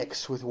not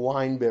mix with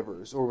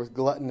wine-bibbers or with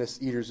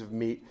gluttonous eaters of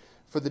meat,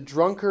 for the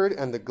drunkard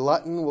and the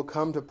glutton will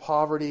come to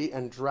poverty,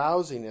 and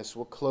drowsiness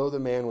will clothe a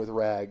man with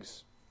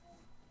rags.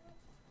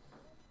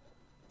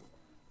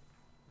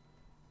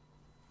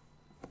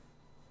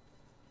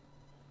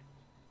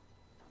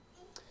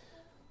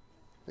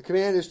 The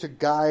command is to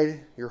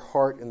guide your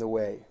heart in the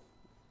way.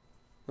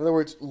 In other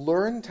words,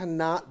 learn to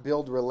not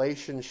build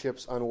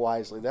relationships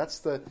unwisely. That's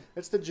the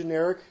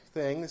generic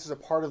thing. This is a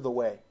part of the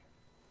way.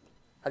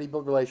 How do you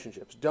build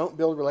relationships? Don't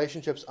build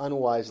relationships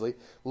unwisely.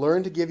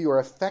 Learn to give your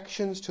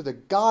affections to the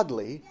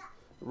godly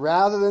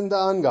rather than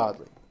the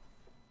ungodly.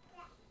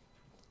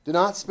 Do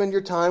not spend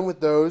your time with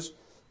those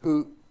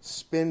who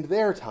spend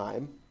their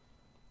time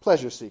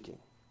pleasure-seeking.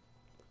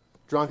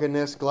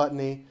 Drunkenness,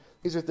 gluttony,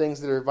 these are things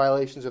that are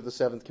violations of the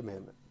seventh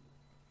commandment.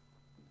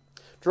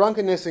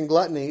 Drunkenness and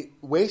gluttony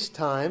waste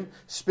time,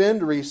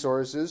 spend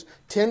resources,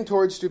 tend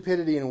towards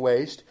stupidity and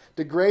waste,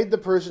 degrade the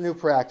person who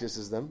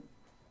practices them.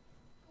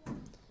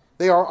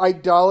 They are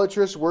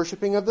idolatrous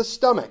worshiping of the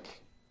stomach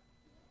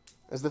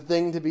as the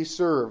thing to be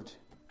served,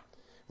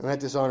 and that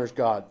dishonors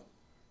God.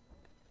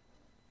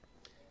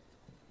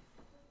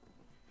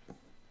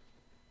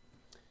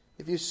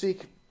 If you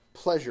seek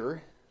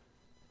pleasure,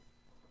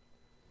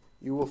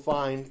 you will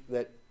find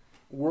that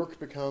work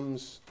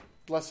becomes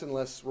less and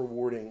less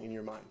rewarding in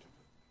your mind.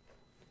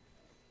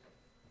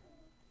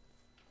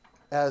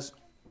 As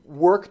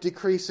work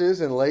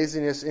decreases and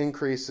laziness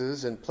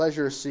increases and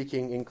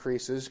pleasure-seeking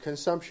increases,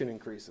 consumption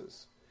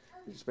increases.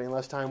 You're spending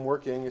less time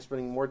working, you're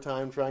spending more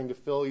time trying to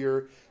fill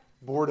your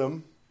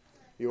boredom,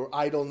 your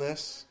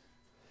idleness,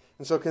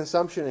 and so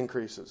consumption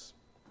increases.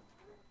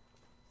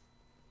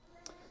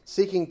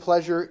 Seeking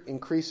pleasure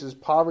increases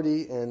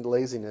poverty and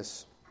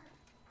laziness.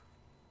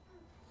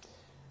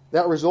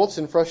 That results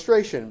in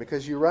frustration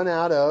because you run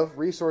out of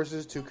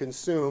resources to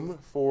consume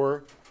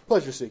for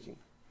pleasure-seeking.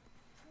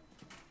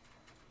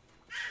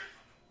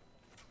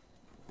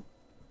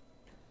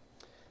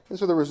 And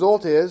so the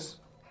result is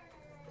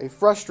a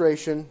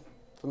frustration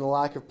from the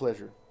lack of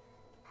pleasure.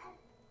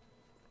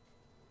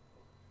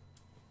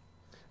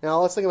 Now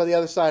let's think about the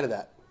other side of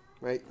that,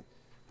 right?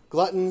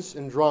 Gluttons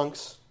and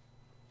drunks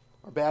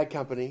are bad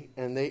company,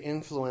 and they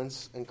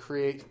influence and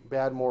create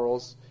bad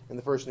morals in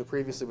the person who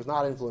previously was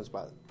not influenced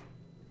by them.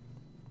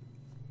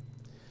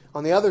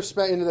 On the other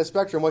end of the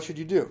spectrum, what should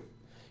you do?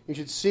 You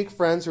should seek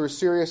friends who are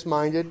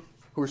serious-minded,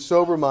 who are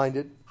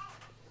sober-minded.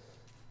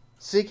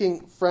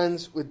 Seeking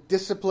friends with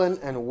discipline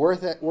and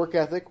work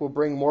ethic will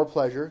bring more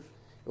pleasure.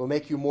 It will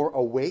make you more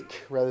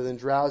awake rather than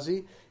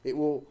drowsy. It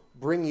will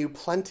bring you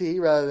plenty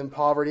rather than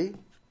poverty.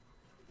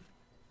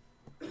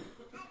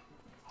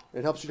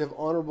 It helps you to have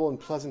honorable and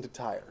pleasant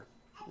attire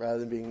rather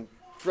than being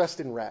dressed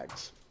in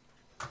rags,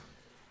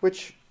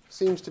 which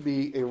seems to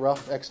be a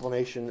rough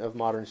explanation of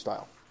modern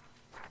style.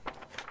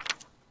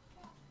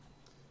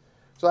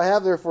 So I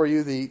have there for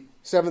you the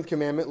seventh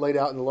commandment laid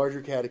out in the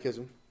larger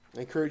catechism. I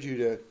encourage you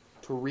to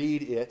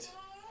read it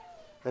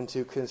and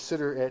to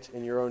consider it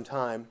in your own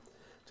time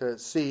to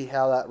see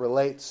how that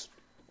relates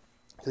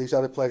to these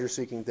other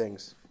pleasure-seeking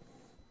things.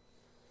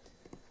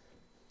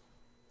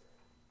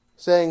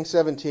 Saying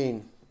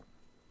 17.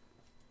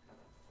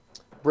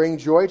 Bring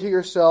joy to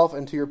yourself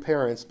and to your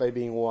parents by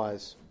being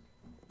wise.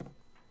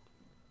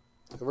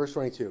 Verse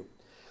 22.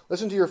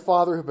 Listen to your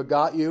father who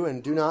begot you,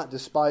 and do not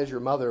despise your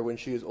mother when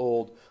she is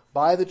old.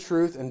 Buy the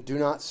truth and do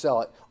not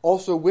sell it.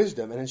 Also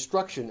wisdom and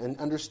instruction and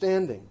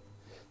understanding.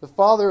 The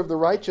father of the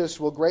righteous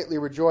will greatly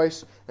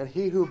rejoice, and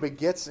he who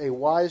begets a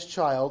wise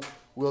child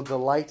will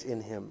delight in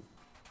him.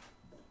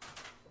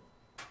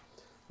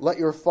 Let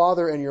your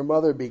father and your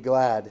mother be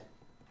glad.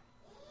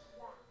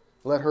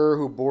 Let her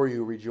who bore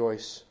you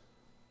rejoice.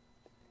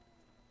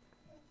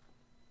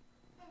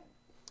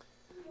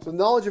 So the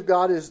knowledge of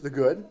God is the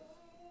good.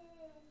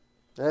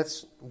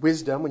 That's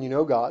wisdom when you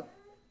know God.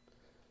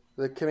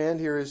 The command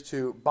here is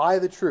to buy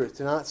the truth,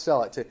 to not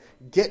sell it, to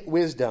get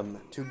wisdom,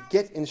 to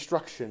get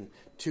instruction,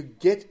 to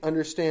get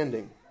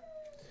understanding.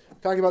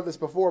 I've talked about this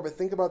before, but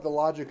think about the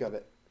logic of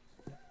it.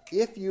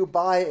 If you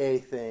buy a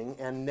thing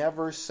and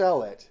never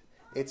sell it,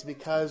 it's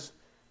because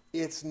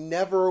it's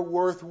never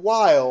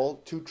worthwhile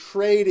to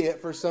trade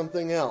it for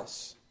something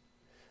else.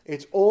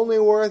 It's only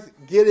worth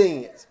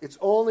getting it. It's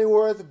only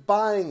worth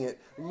buying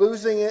it.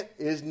 Losing it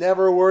is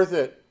never worth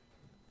it.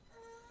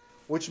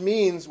 Which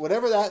means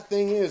whatever that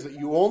thing is that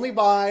you only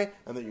buy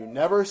and that you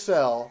never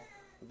sell,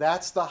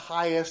 that's the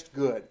highest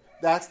good.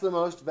 That's the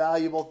most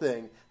valuable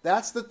thing.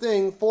 That's the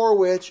thing for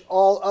which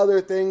all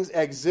other things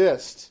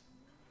exist.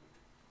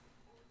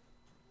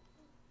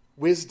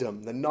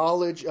 Wisdom, the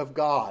knowledge of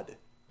God.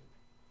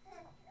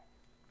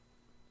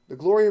 The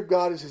glory of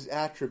God is His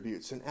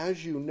attributes, and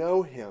as you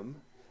know Him,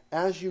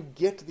 as you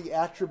get the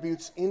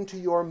attributes into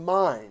your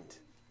mind,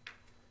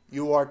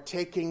 you are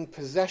taking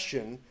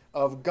possession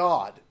of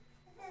God.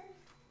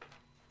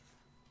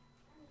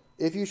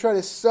 If you try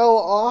to sell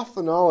off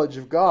the knowledge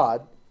of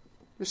God,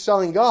 you're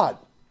selling God.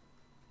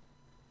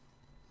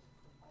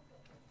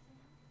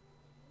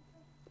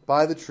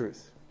 Buy the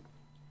truth.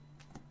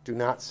 Do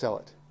not sell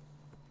it.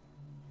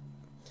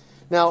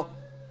 Now,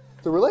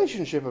 the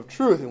relationship of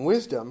truth and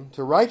wisdom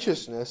to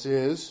righteousness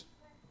is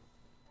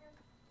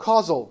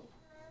causal.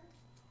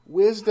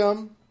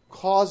 Wisdom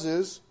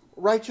causes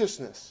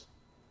righteousness.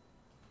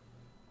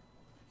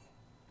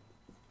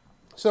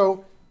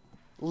 So,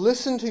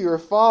 listen to your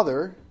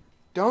father.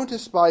 Don't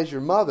despise your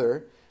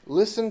mother.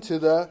 Listen to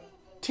the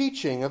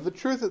teaching of the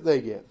truth that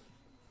they give.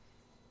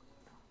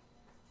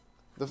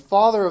 The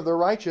father of the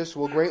righteous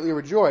will greatly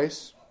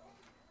rejoice,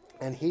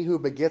 and he who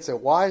begets a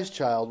wise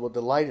child will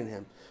delight in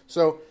him.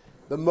 So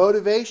the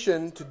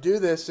motivation to do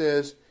this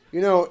is,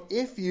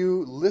 if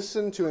you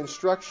listen to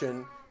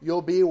instruction,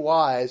 you'll be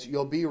wise,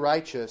 you'll be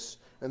righteous,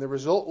 and the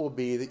result will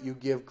be that you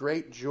give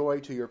great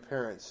joy to your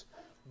parents.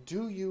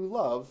 Do you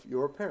love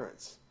your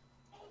parents?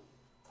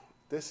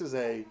 This is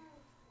a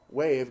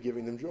way of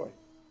giving them joy.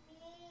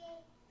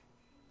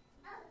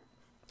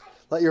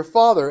 Let your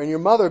father and your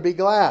mother be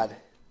glad,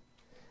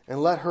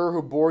 and let her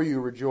who bore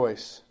you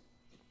rejoice.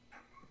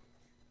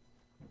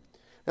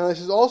 Now,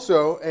 this is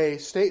also a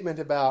statement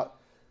about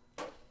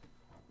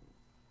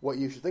what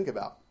you should think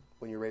about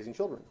when you're raising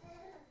children.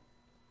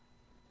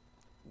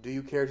 Do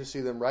you care to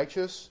see them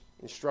righteous?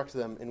 Instruct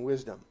them in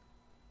wisdom.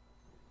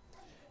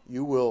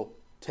 You will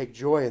take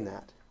joy in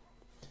that.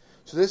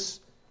 So this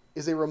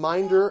is a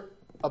reminder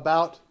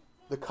about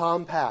the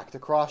compact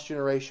across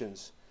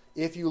generations.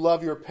 If you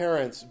love your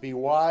parents, be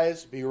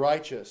wise, be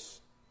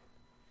righteous.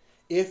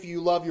 If you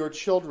love your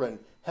children,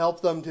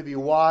 help them to be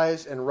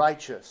wise and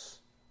righteous.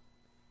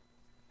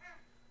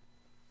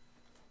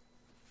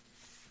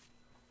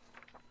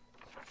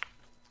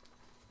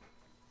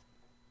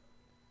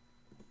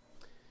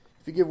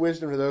 If you give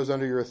wisdom to those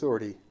under your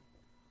authority,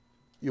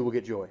 you will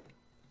get joy.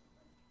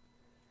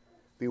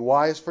 Be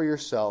wise for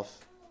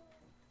yourself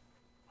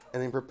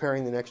and in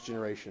preparing the next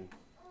generation.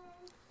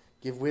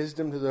 Give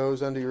wisdom to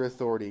those under your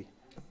authority.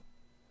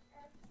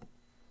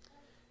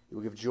 You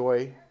will give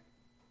joy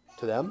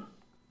to them.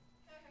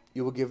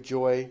 You will give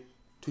joy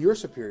to your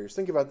superiors.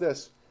 Think about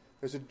this.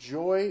 There's a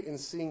joy in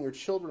seeing your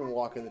children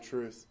walk in the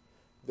truth.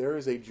 There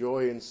is a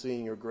joy in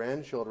seeing your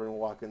grandchildren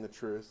walk in the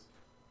truth.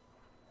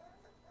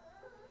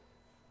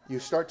 You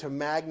start to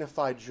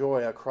magnify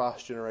joy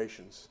across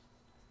generations.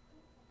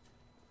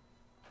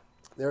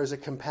 There is a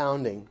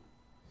compounding.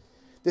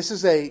 This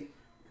is an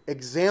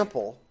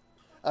example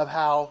of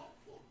how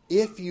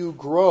if you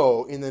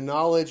grow in the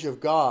knowledge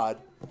of God,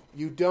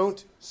 you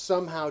don't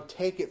somehow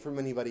take it from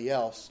anybody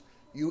else.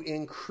 You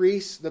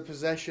increase the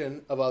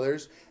possession of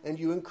others, and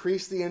you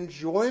increase the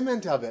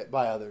enjoyment of it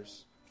by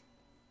others.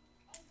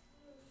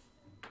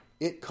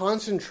 It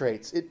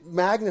concentrates. It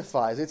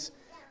magnifies.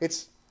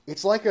 It's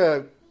like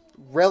a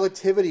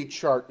relativity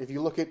chart. If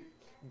you look at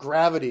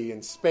gravity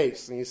and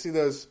space, and you see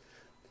those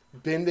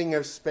bending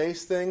of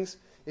space things,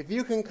 if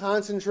you can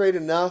concentrate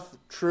enough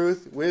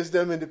truth,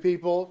 wisdom into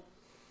people,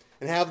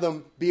 and have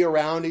them be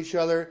around each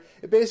other,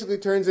 it basically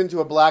turns into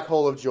a black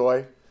hole of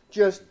joy.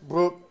 Just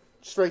boop,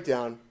 straight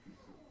down.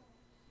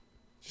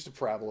 Just a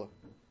parabola.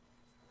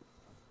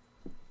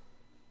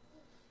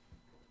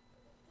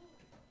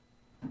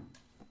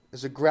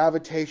 There's a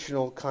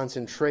gravitational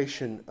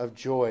concentration of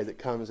joy that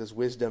comes as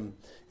wisdom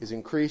is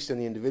increased in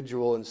the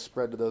individual and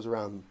spread to those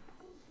around them.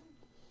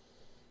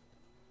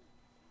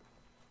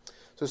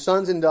 So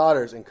sons and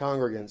daughters and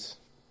congregants,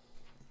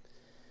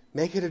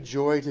 make it a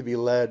joy to be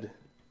led.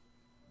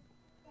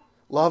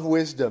 Love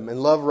wisdom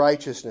and love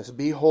righteousness.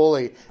 Be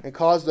holy and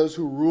cause those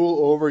who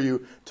rule over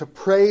you to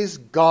praise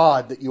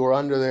God that you are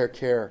under their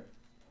care.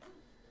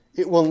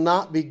 It will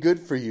not be good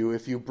for you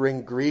if you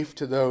bring grief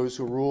to those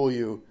who rule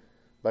you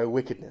by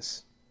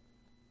wickedness.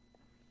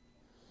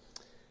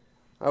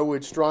 I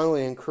would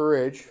strongly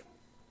encourage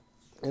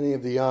any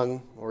of the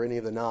young or any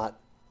of the not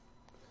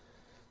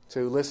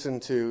to listen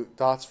to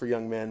Thoughts for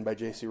Young Men by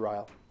J.C.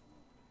 Ryle.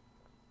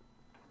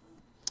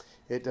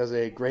 It does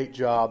a great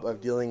job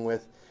of dealing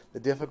with the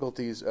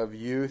difficulties of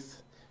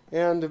youth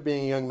and of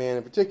being a young man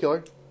in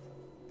particular,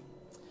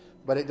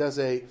 but it does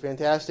a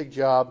fantastic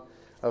job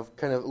of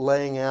kind of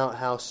laying out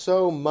how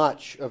so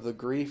much of the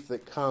grief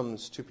that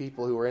comes to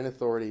people who are in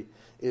authority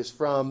is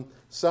from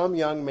some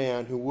young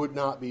man who would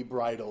not be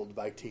bridled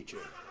by teaching.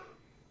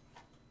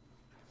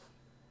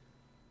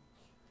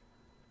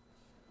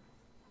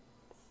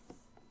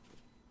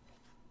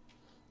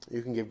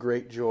 You can give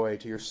great joy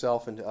to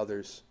yourself and to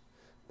others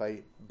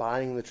by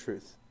buying the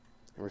truth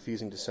and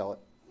refusing to sell it.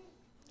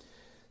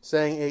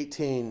 Saying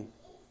 18,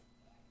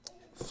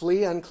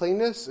 flee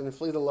uncleanness and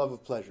flee the love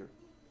of pleasure.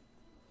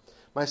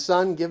 My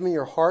son, give me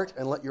your heart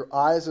and let your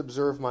eyes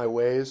observe my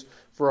ways,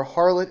 for a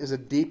harlot is a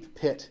deep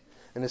pit,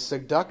 and a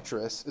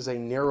seductress is a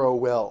narrow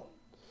well.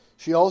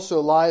 She also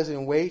lies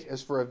in wait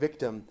as for a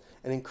victim,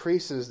 and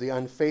increases the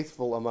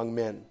unfaithful among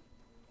men.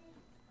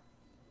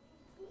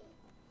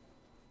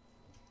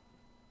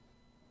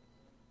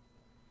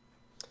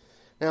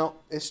 Now,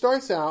 it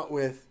starts out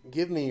with,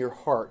 give me your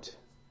heart.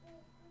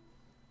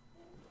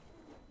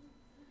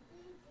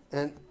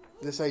 And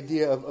this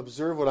idea of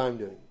observe what I'm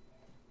doing.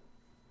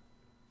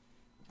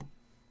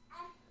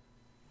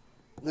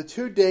 The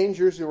two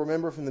dangers you'll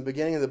remember from the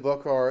beginning of the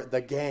book are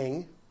the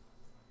gang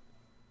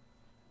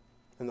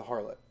and the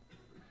harlot.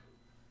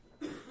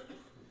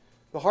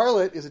 The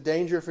harlot is a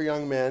danger for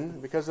young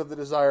men because of the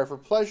desire for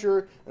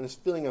pleasure and this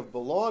feeling of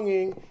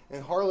belonging,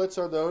 and harlots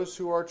are those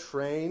who are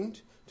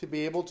trained to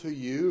be able to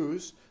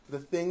use the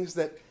things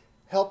that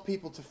help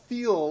people to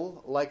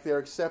feel like they're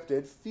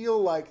accepted, feel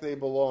like they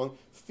belong,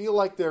 feel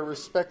like they're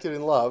respected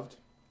and loved,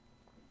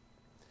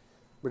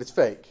 but it's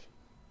fake.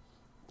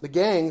 The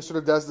gang sort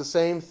of does the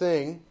same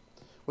thing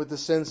with the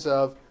sense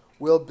of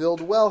we'll build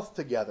wealth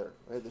together,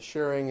 right? The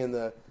sharing in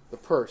the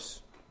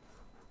purse.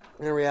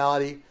 In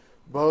reality,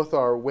 both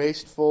are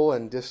wasteful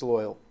and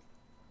disloyal.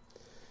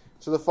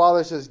 So the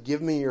father says,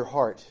 give me your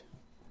heart.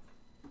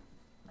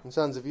 And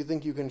sons, if you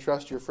think you can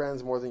trust your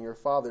friends more than your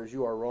fathers,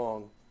 you are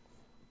wrong.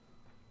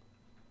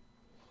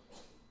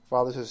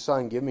 Father says,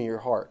 son, give me your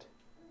heart.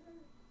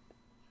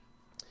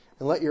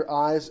 And let your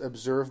eyes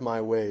observe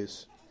my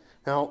ways.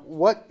 Now,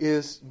 what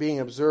is being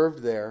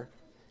observed there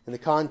in the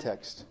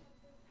context?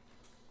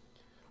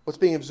 What's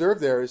being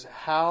observed there is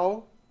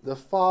how the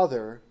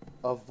father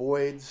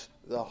avoids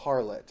the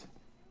harlot.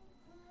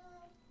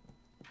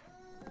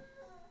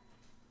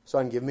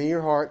 Son, give me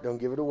your heart. Don't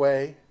give it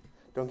away.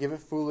 Don't give it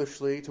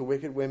foolishly to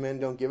wicked women.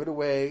 Don't give it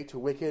away to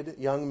wicked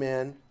young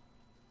men.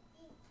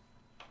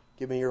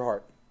 Give me your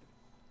heart.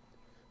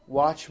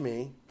 Watch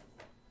me.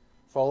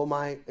 Follow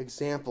my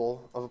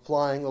example of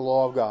applying the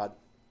law of God.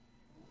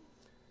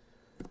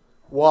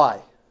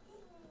 Why?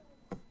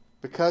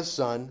 Because,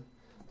 son,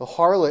 the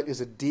harlot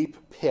is a deep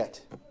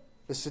pit.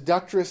 The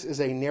seductress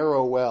is a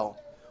narrow well.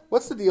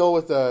 What's the deal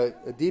with a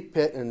deep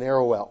pit and a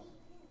narrow well?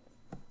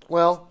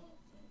 Well,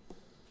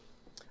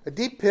 a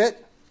deep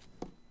pit,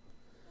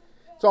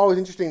 it's always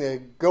interesting to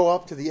go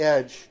up to the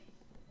edge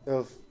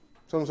of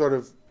some sort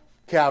of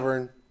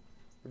cavern,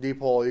 a deep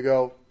hole. You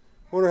go,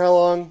 wonder how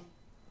long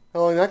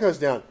that goes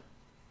down.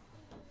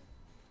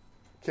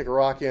 Kick a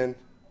rock in.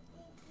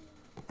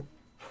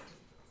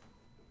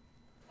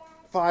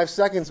 5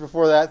 seconds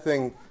before that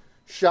thing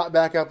shot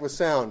back up with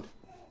sound.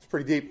 It's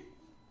pretty deep.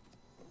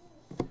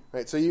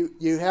 Right, so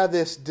you have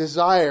this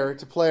desire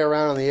to play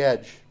around on the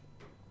edge.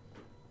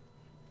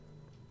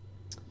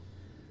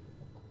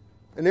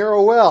 A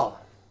narrow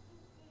well.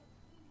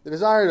 The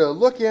desire to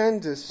look in,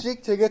 to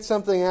seek to get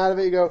something out of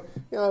it. You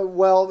go,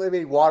 well,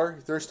 maybe water,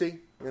 you're thirsty,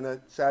 you're going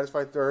to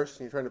satisfy thirst,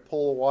 and you're trying to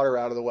pull the water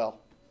out of the well.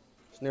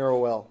 It's a narrow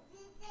well.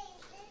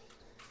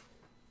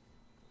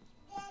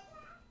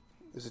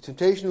 There's a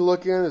temptation to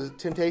look in. There's a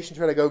temptation to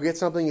try to go get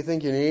something you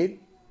think you need.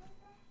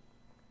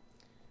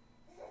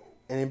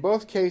 And in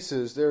both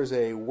cases, there's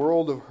a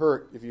world of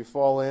hurt if you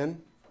fall in,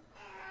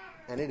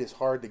 and it is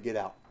hard to get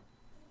out.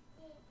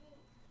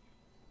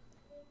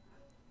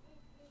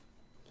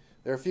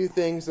 There are few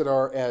things that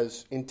are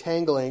as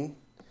entangling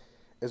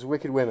as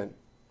wicked women.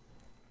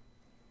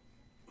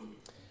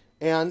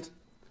 And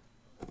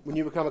when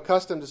you become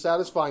accustomed to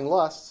satisfying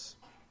lusts,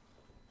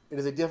 it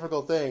is a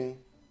difficult thing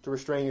to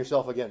restrain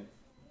yourself again.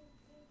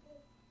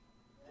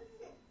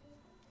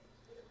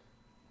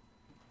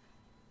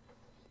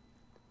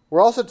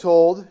 We're also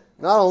told,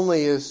 not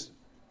only is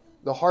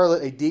the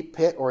harlot a deep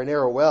pit or a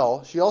narrow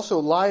well, she also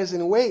lies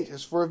in wait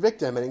as for a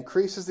victim and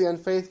increases the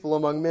unfaithful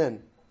among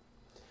men.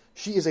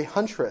 She is a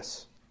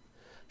huntress.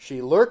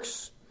 She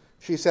lurks,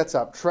 she sets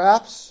up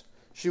traps,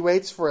 she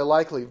waits for a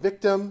likely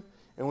victim,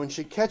 and when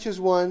she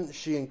catches one,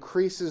 she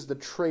increases the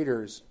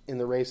traitors in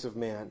the race of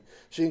man.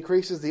 She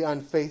increases the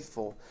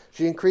unfaithful.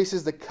 She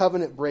increases the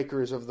covenant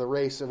breakers of the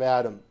race of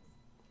Adam.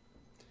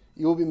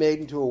 You will be made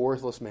into a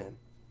worthless man.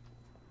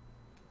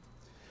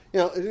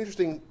 An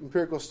interesting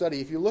empirical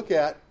study. If you look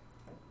at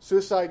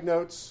suicide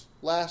notes,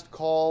 last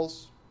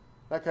calls,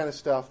 that kind of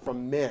stuff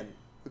from men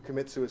who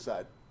commit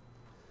suicide.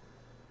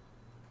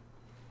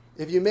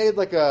 If you made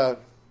like a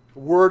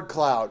word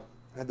cloud,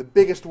 had the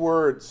biggest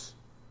words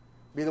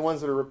be the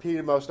ones that are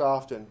repeated most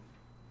often.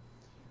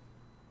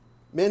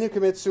 Men who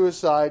commit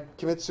suicide,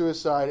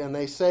 and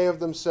they say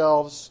of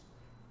themselves,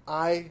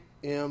 I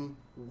am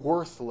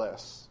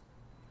worthless.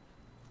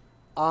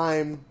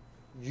 I'm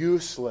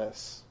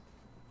useless.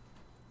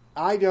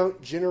 I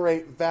don't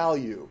generate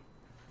value.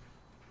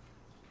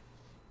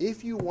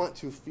 If you want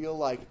to feel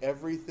like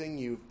everything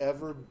you've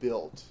ever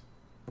built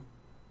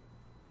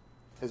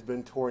has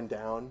been torn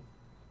down,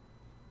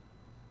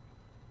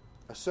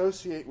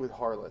 associate with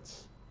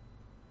harlots.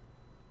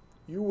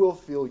 You will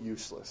feel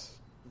useless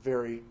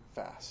very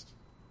fast.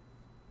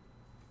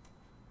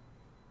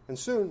 And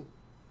soon,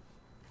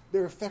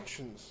 their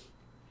affections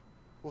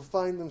will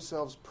find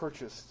themselves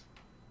purchased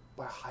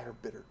by a higher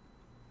bidder.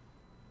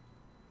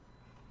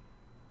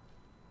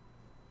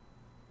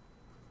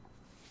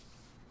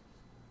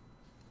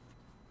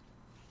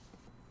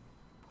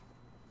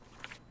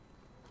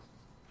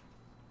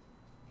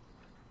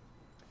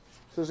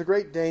 So there's a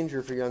great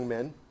danger for young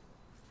men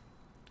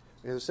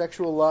because of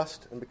sexual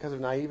lust and because of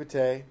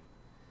naivete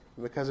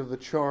and because of the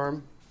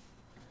charm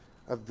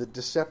of the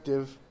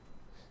deceptive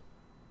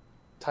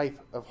type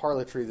of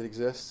harlotry that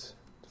exists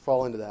to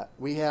fall into that.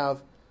 We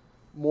have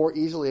more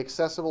easily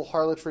accessible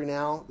harlotry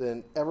now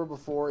than ever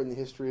before in the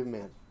history of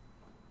man.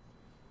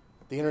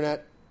 The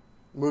internet,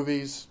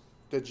 movies,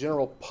 the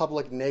general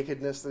public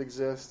nakedness that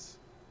exists,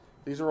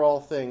 these are all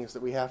things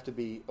that we have to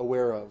be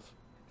aware of.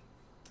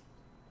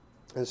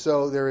 And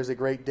so there is a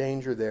great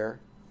danger there.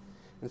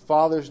 And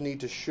fathers need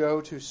to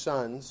show to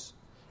sons,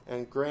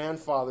 and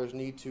grandfathers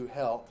need to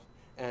help,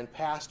 and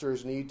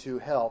pastors need to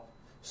help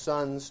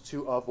sons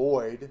to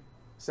avoid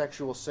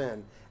sexual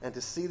sin and to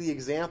see the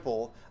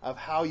example of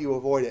how you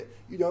avoid it.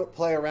 You don't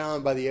play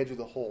around by the edge of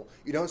the hole.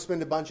 You don't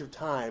spend a bunch of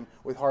time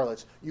with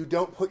harlots. You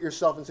don't put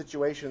yourself in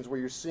situations where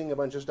you're seeing a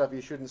bunch of stuff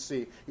you shouldn't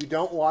see. You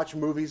don't watch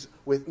movies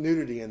with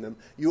nudity in them.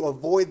 You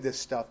avoid this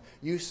stuff.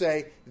 You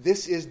say,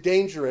 this is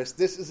dangerous.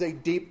 This is a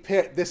deep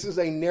pit. This is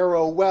a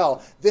narrow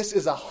well. This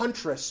is a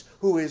huntress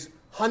who is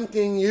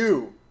hunting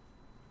you.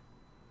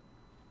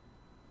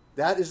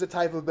 That is the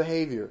type of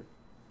behavior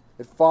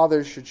that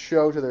fathers should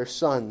show to their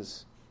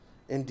sons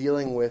in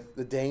dealing with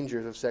the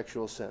dangers of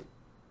sexual sin.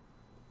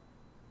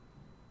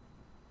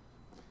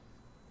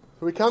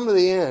 So we come to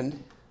the end,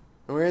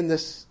 and we're in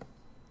this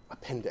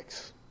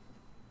appendix,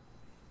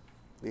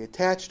 the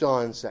attached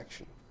on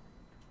section.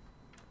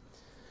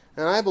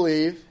 And I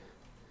believe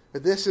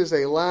that this is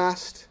a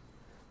last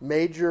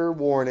major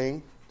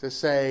warning to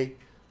say,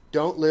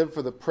 don't live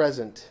for the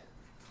present.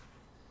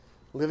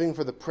 Living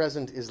for the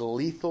present is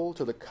lethal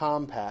to the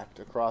compact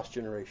across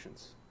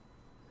generations.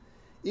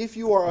 If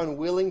you are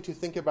unwilling to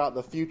think about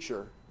the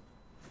future,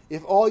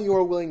 if all you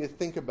are willing to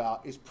think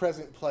about is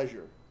present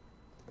pleasure,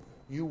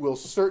 you will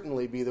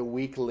certainly be the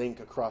weak link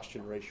across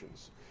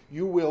generations.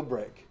 You will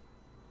break.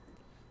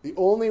 The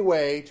only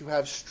way to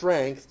have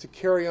strength to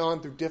carry on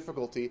through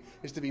difficulty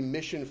is to be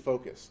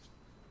mission-focused.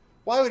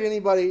 Why would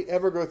anybody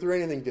ever go through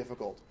anything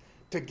difficult?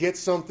 To get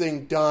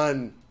something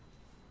done.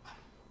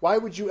 Why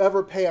would you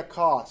ever pay a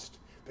cost?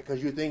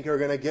 Because you think you're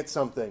going to get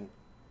something.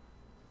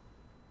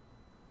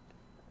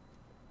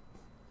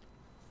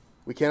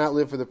 We cannot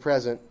live for the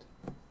present.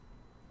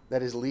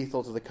 That is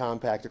lethal to the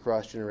compact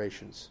across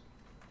generations.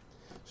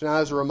 So now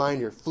as a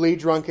reminder, flee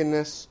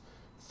drunkenness,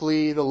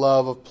 flee the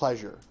love of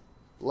pleasure.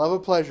 Love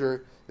of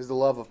pleasure is the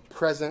love of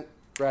present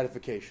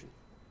gratification.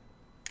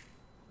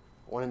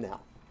 On and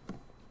now.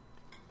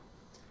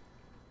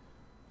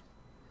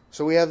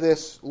 So we have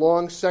this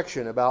long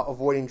section about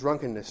avoiding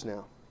drunkenness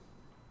now.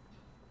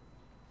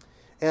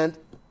 And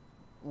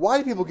why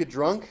do people get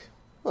drunk?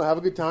 Well, have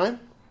a good time.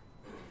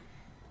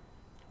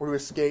 Or to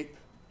escape.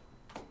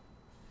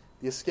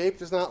 The escape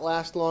does not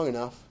last long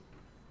enough.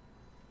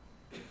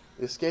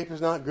 The escape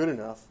is not good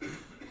enough.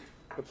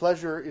 The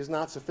pleasure is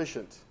not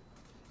sufficient.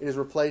 It is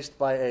replaced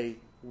by a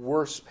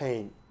worse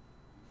pain.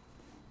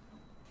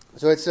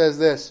 So it says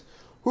this,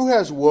 who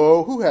has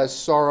woe, who has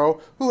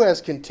sorrow, who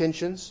has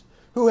contentions,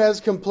 who has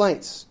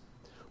complaints,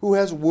 who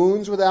has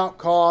wounds without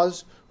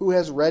cause, who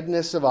has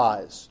redness of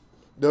eyes,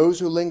 those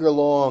who linger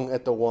long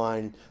at the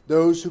wine,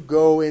 those who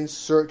go in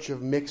search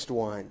of mixed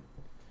wine.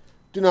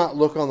 Do not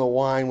look on the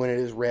wine when it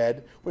is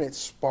red, when it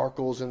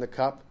sparkles in the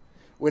cup,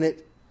 when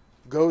it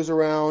goes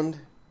around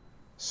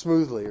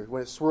smoothly, or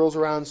when it swirls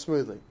around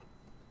smoothly.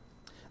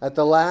 At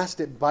the last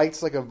it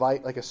bites like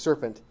a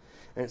serpent,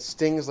 and it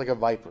stings like a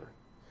viper.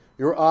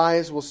 Your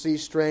eyes will see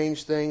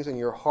strange things, and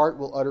your heart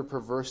will utter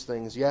perverse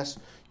things. Yes,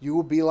 you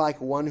will be like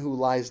one who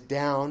lies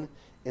down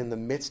in the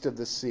midst of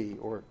the sea,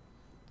 or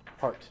the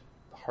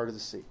heart of the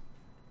sea.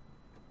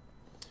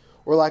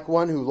 Or like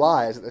one who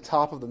lies at the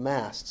top of the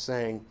mast,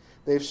 saying,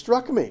 they have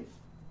struck me,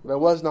 but I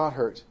was not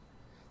hurt.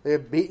 They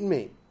have beaten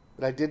me,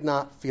 but I did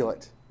not feel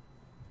it.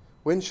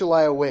 When shall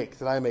I awake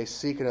that I may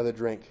seek another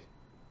drink?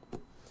 And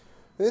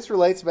this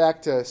relates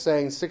back to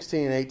sayings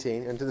 16 and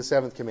 18 and to the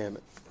seventh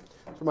commandment.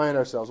 Let's remind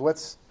ourselves,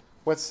 what's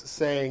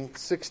saying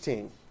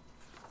 16?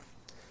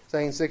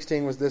 Saying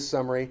 16 was this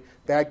summary: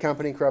 bad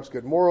company corrupts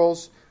good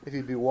morals. If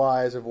you'd be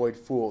wise, avoid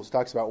fools. It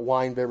talks about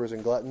wine bibbers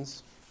and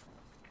gluttons.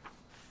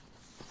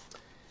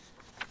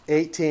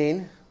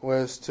 18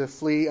 was to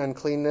flee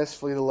uncleanness,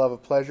 flee the love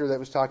of pleasure. That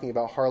was talking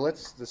about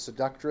harlots, the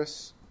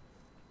seductress.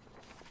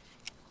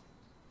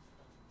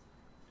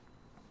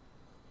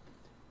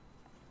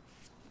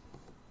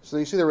 So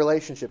you see the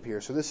relationship here.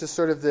 So this is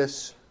sort of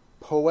this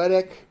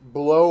poetic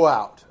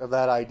blowout of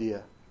that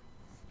idea.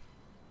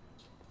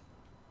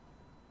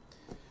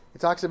 It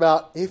talks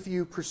about if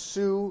you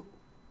pursue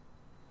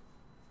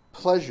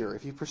pleasure,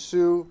 if you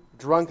pursue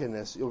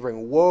drunkenness, you'll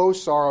bring woe,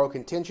 sorrow,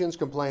 contentions,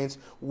 complaints,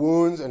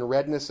 wounds, and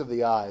redness of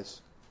the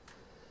eyes.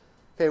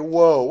 Okay,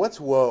 woe. What's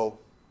woe?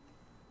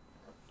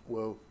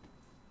 Woe.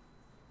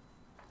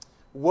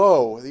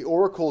 Woe, the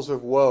oracles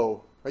of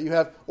woe. Right? You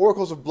have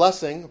oracles of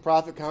blessing. A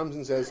prophet comes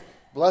and says,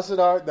 "Blessed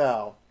art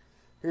thou."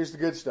 Here's the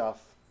good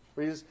stuff.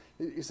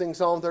 You sing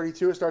Psalm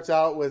 32, it starts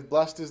out with,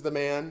 "Blessed is the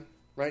man."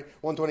 Right?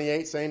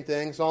 128, same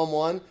thing. Psalm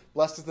 1,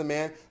 "Blessed is the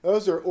man."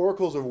 Those are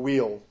oracles of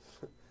weal.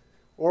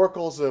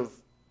 Oracles of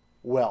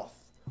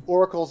wealth.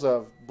 Oracles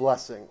of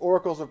blessing.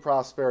 Oracles of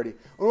prosperity.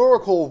 An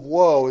oracle of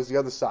woe is the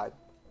other side.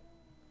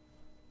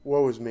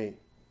 Woe is me.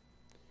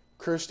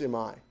 Cursed am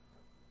I.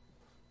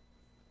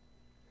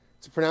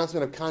 It's a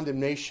pronouncement of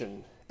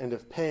condemnation and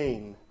of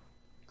pain,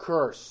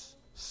 curse,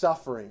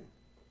 suffering.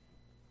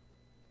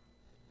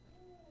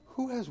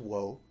 Who has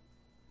woe?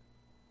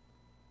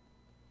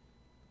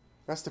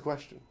 That's the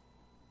question.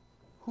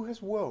 Who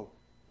has woe?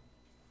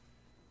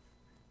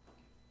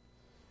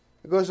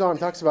 It goes on,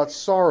 talks about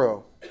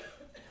sorrow.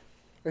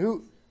 And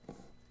who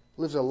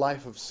lives a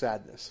life of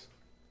sadness?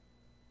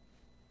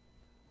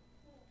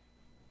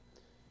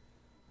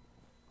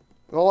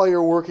 And all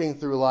you're working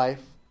through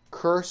life,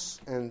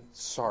 curse and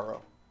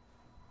sorrow.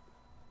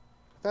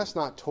 If that's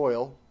not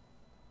toil,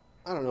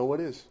 I don't know what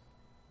is.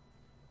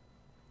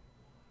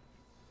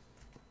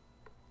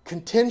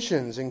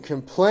 Contentions and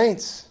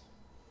complaints.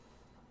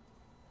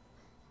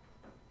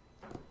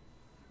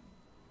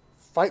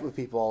 Fight with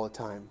people all the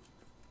time.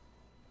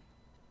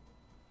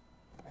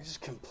 I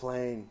just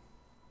complain.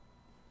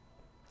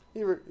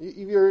 You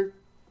ever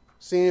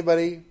seen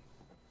anybody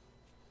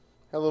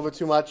have a little bit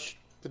too much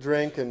to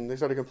drink and they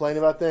start to complain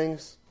about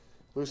things?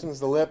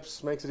 Loosens the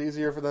lips, makes it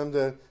easier for them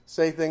to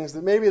say things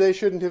that maybe they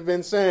shouldn't have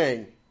been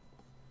saying.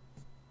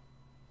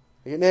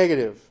 They get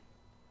negative.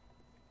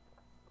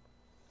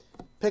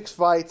 Picks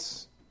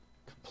fights,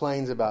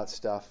 complains about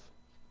stuff.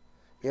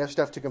 You have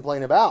stuff to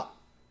complain about.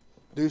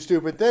 Do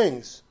stupid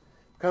things.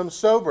 Become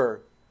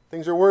sober.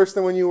 Things are worse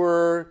than when you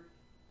were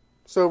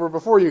sober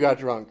before you got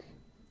drunk.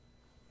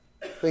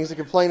 Things to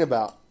complain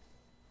about.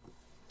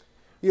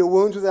 You get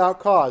wounds without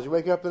cause. You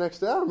wake up the next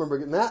day, I don't remember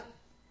getting that.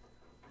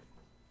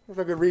 There's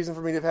no good reason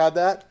for me to have had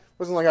that. It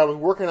wasn't like I was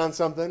working on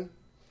something.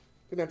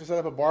 Didn't have to set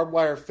up a barbed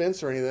wire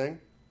fence or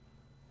anything.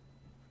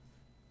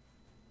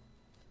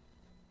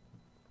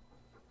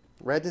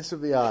 Redness of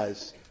the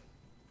eyes.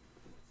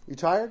 You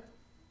tired?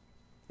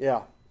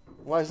 Yeah.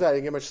 Why is that? You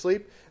didn't get much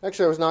sleep?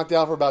 Actually, I was knocked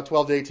out for about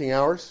 12 to 18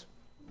 hours.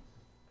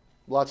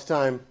 Lots of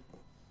time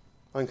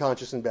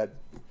unconscious in bed.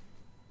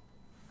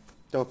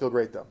 Don't feel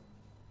great, though.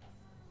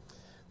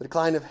 The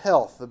decline of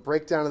health, the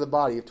breakdown of the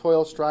body, of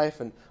toil,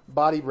 strife, and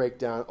body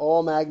breakdown,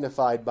 all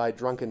magnified by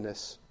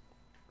drunkenness.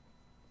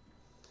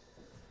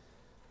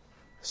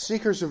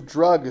 Seekers of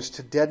drugs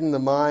to deaden the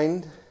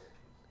mind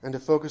and to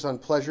focus on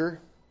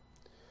pleasure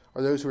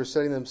are those who are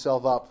setting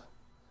themselves up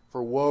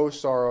for woe,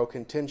 sorrow,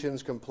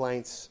 contentions,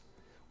 complaints,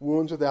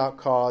 wounds without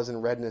cause,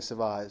 and redness of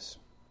eyes.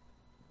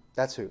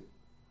 That's who.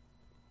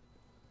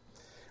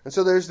 And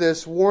so there's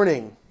this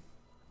warning.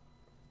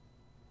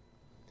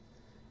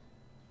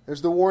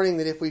 There's the warning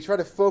that if we try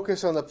to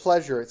focus on the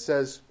pleasure, it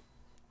says,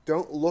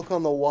 don't look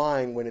on the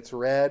wine when it's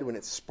red, when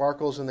it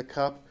sparkles in the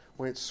cup,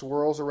 when it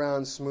swirls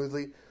around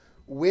smoothly.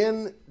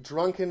 When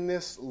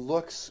drunkenness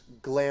looks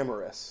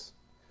glamorous,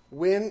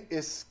 when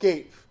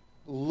escape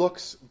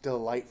looks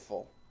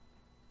delightful,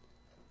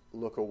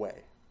 look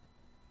away.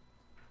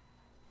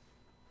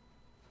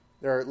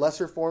 There are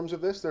lesser forms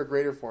of this. There are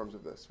greater forms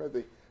of this. Right?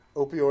 The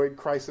opioid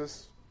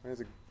crisis is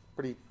a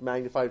pretty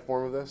magnified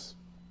form of this.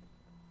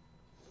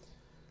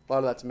 A lot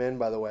of that's men,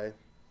 by the way.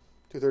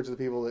 2/3 of the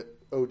people that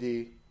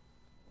OD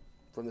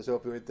from this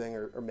opioid thing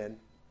are men.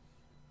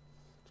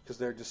 Because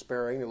they're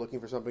despairing, they're looking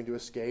for something to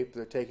escape,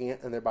 they're taking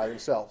it, and they're by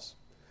themselves.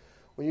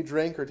 When you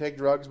drink or take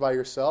drugs by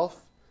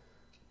yourself,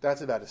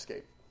 that's about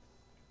escape.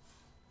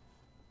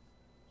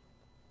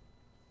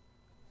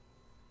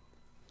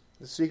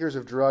 The seekers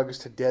of drugs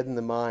to deaden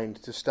the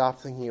mind, to stop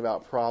thinking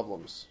about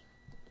problems.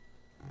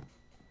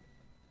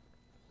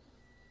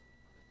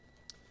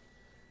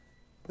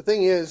 The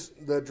thing is,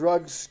 the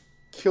drugs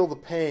kill the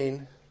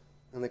pain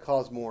and they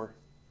cause more.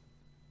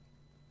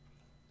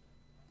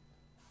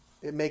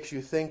 It makes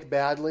you think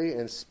badly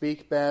and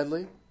speak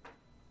badly.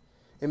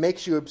 It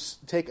makes you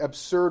take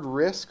absurd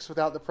risks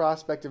without the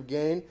prospect of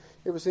gain.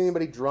 You ever seen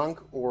anybody drunk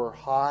or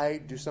high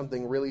do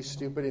something really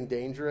stupid and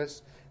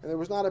dangerous, and there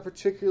was not a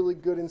particularly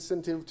good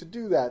incentive to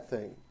do that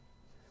thing?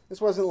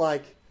 This wasn't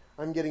like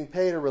I'm getting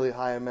paid a really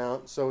high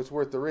amount, so it's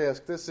worth the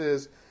risk. This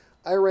is,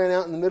 I ran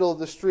out in the middle of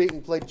the street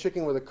and played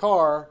chicken with a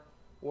car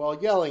while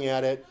yelling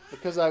at it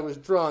because I was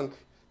drunk,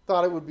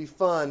 thought it would be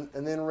fun,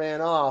 and then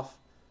ran off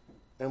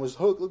and was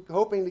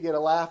hoping to get a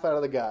laugh out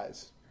of the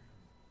guys.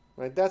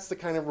 Right? That's the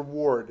kind of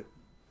reward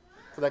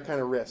for that kind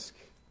of risk.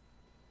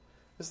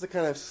 This is the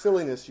kind of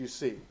silliness you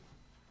see.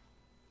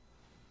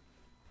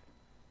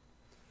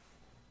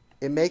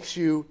 It makes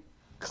you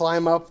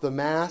climb up the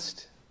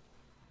mast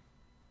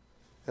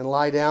and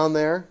lie down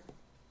there.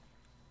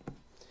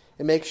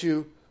 It makes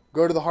you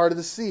go to the heart of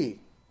the sea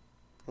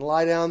and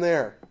lie down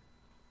there.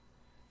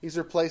 These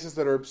are places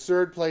that are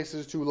absurd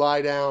places to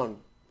lie down.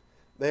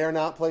 They are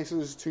not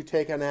places to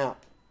take a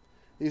nap.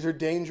 These are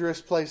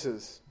dangerous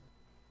places.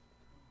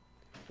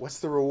 What's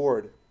the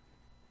reward?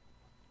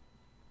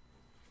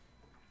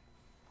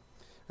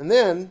 And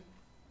then,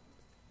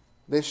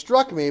 they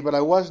struck me, but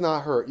I was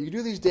not hurt. You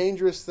do these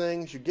dangerous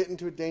things, you get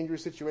into a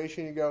dangerous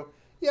situation, you go,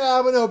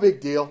 yeah, but no big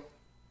deal.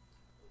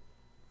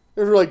 It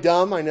was really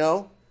dumb, I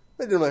know,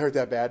 but it didn't really hurt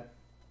that bad.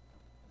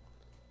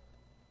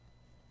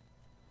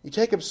 You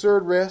take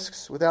absurd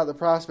risks without the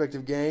prospect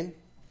of gain,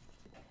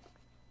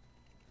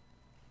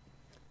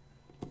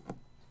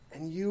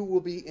 and you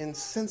will be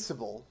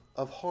insensible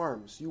of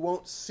harms. You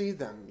won't see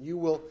them. You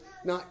will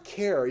not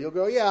care. You'll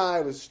go, yeah, I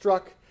was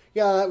struck.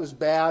 Yeah, that was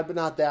bad, but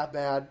not that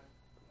bad.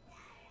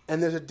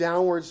 And there's a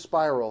downward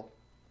spiral.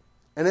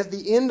 And at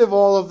the end of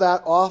all of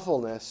that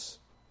awfulness,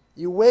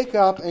 you wake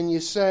up and you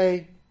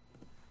say,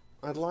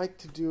 I'd like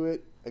to do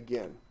it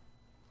again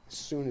as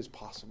soon as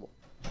possible.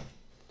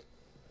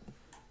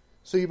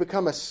 So you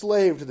become a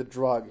slave to the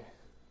drug.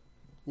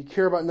 You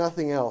care about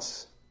nothing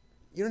else.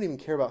 You don't even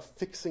care about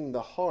fixing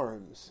the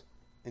harms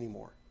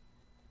anymore.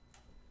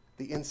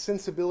 The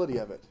insensibility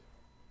of it.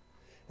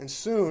 And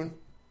soon,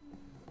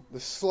 the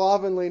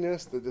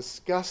slovenliness, the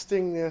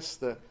disgustingness,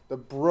 the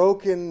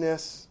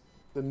brokenness,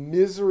 the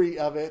misery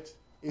of it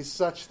is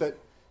such that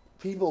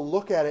people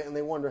look at it and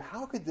they wonder,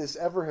 how could this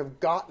ever have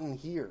gotten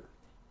here?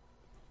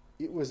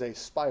 It was a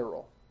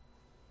spiral.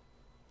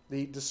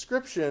 The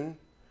description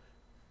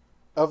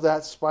of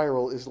that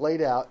spiral is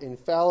laid out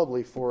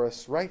infallibly for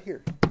us right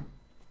here.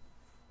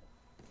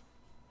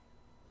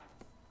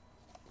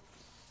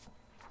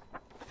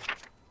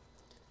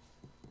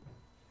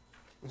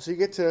 So you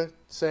get to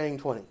saying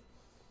 20.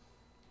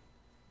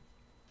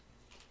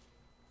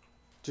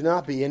 Do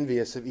not be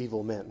envious of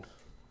evil men,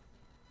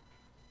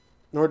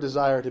 nor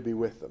desire to be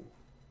with them.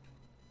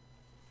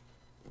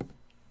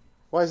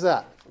 Why is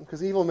that?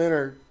 Because evil men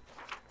are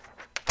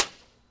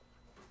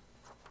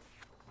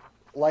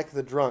like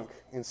the drunk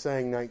in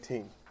saying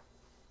 19.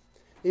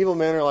 Evil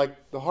men are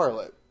like the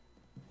harlot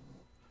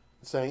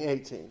in saying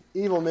 18.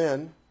 Evil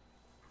men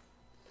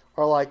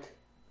are like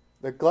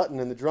the glutton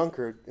and the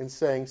drunkard in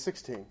saying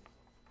 16.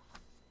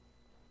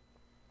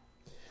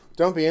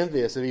 Don't be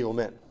envious of evil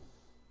men,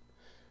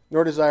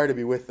 nor desire to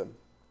be with them.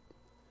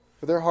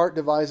 For their heart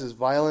devises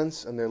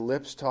violence, and their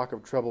lips talk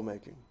of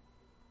troublemaking.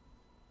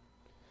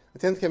 The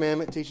 10th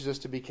commandment teaches us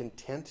to be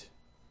content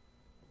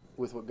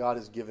with what God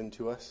has given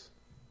to us.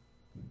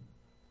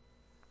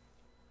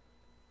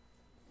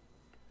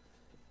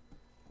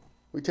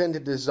 We tend to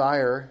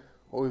desire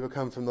what we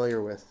become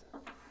familiar with.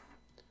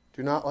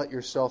 Do not let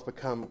yourself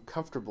become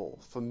comfortable,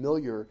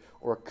 familiar,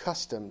 or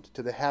accustomed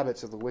to the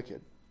habits of the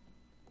wicked.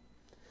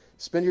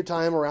 Spend your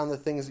time around the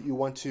things that you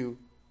want to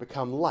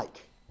become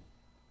like,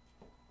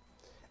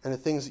 and the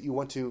things that you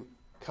want to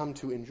come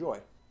to enjoy.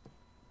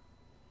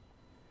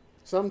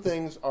 Some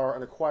things are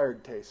an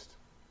acquired taste.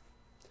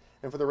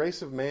 And for the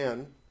race of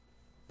man,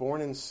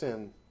 born in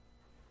sin,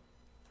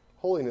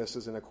 holiness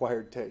is an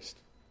acquired taste.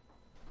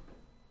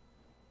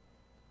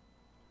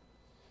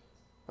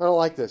 I don't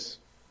like this.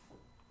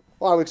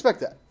 Well, I would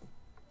expect that.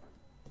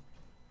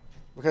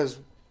 Because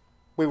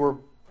we were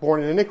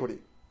born in iniquity.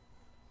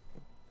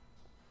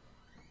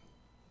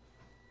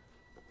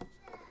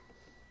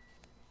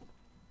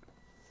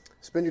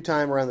 Spend your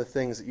time around the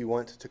things that you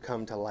want to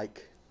come to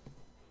like.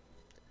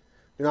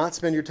 Do not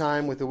spend your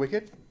time with the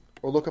wicked,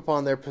 or look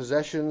upon their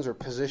possessions or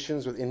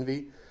positions with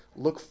envy.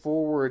 Look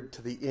forward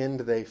to the end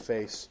they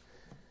face.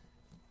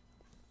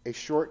 A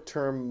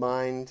short-term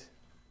mind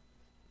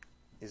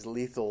is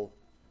lethal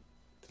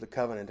to the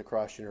covenant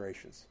across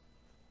generations.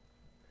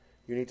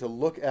 You need to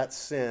look at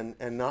sin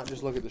and not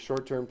just look at the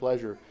short-term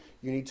pleasure.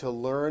 You need to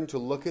learn to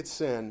look at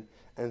sin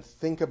and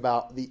think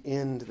about the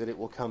end that it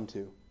will come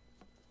to.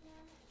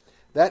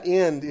 That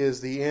end is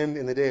the end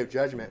in the day of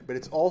judgment, but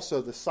it's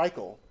also the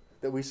cycle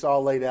that we saw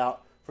laid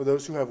out for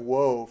those who have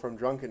woe from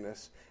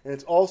drunkenness. And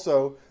it's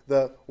also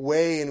the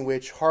way in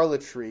which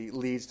harlotry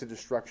leads to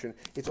destruction.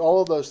 It's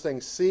all of those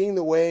things, seeing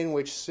the way in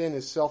which sin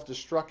is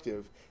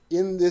self-destructive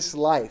in this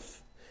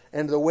life,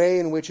 and the way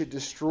in which it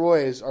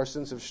destroys our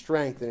sense of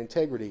strength and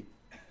integrity.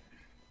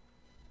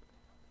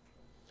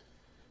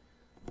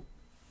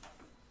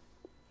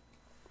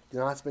 Do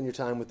not spend your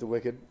time with the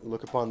wicked.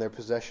 Look upon their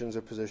possessions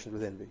or positions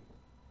with envy.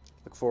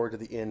 Look forward to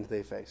the end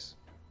they face.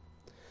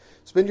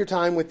 Spend your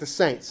time with the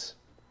saints.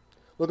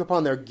 Look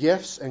upon their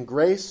gifts and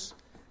grace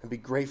and be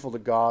grateful to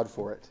God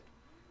for it.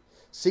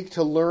 Seek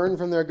to learn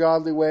from their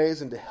godly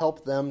ways and to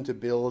help them to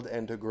build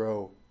and to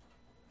grow.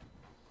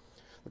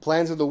 The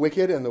plans of the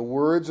wicked and the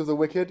words of the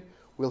wicked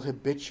will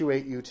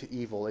habituate you to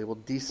evil. They will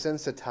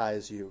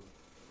desensitize you.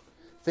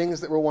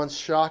 Things that were once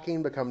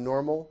shocking become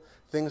normal.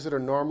 Things that are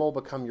normal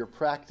become your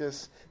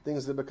practice.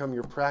 Things that become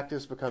your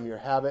practice become your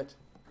habit.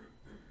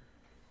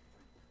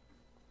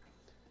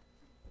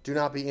 Do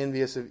not be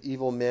envious of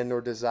evil men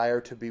nor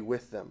desire to be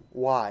with them.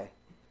 Why?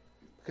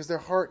 Because their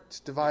hearts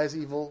devise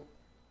evil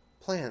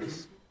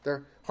plans.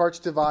 Their hearts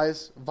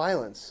devise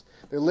violence.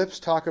 Their lips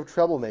talk of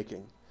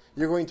troublemaking.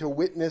 You're going to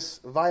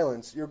witness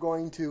violence. You're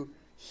going to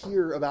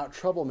hear about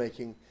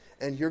troublemaking.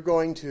 And you're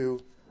going to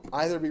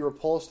either be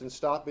repulsed and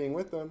stop being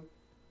with them,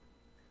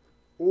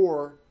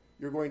 or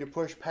you're going to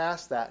push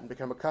past that and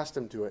become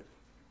accustomed to it.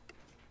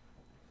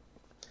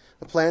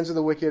 The plans of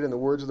the wicked and the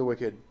words of the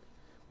wicked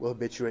will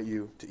habituate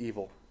you to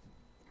evil.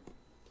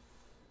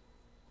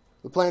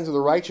 The plans of the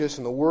righteous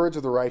and the words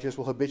of the righteous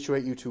will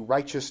habituate you to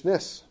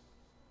righteousness.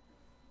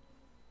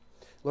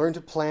 Learn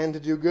to plan to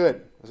do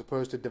good, as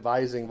opposed to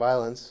devising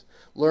violence.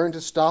 Learn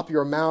to stop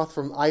your mouth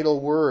from idle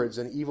words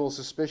and evil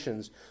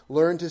suspicions.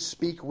 Learn to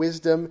speak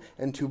wisdom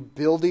and to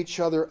build each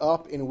other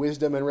up in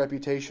wisdom and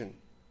reputation.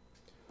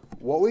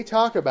 What we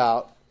talk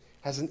about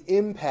has an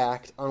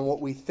impact on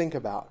what we think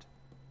about.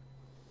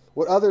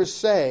 What others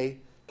say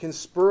can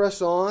spur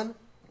us on,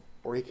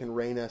 or it can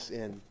rein us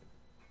in.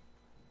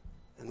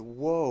 And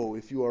woe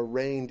if you are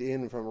reined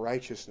in from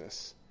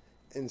righteousness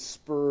and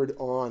spurred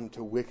on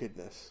to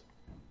wickedness.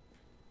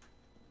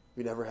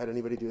 You never had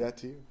anybody do that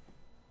to you?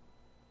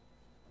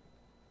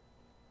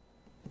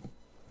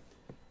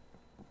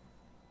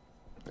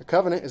 A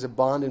covenant is a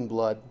bond in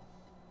blood,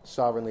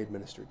 sovereignly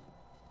administered.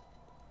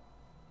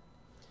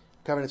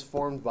 A covenant is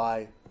formed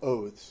by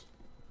oaths.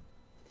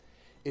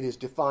 It is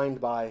defined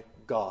by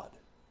God.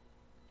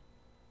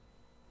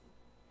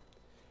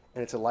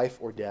 And it's a life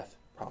or death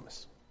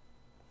promise.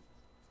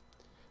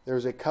 There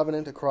is a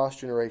covenant across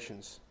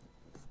generations.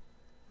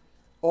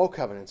 All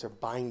covenants are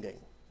binding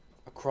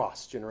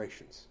across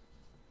generations.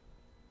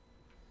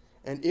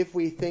 And if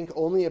we think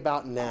only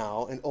about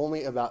now and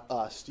only about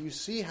us, do you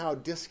see how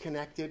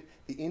disconnected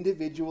the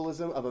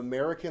individualism of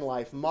American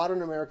life,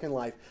 modern American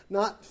life,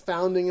 not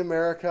founding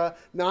America,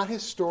 not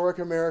historic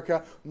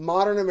America,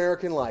 modern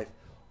American life,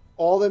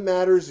 all that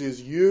matters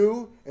is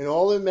you and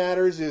all that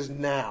matters is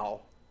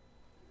now.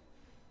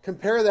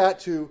 Compare that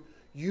to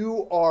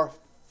you are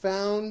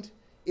found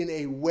in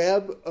a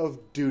web of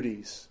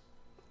duties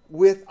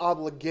with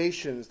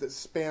obligations that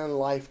span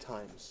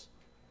lifetimes.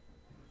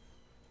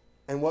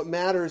 And what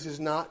matters is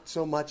not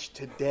so much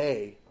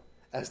today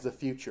as the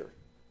future.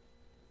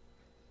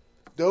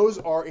 Those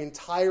are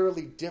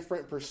entirely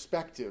different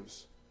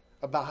perspectives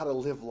about how to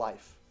live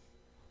life.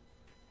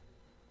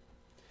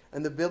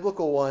 And the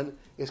biblical one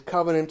is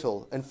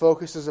covenantal and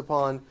focuses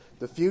upon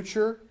the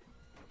future,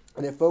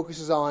 and it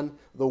focuses on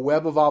the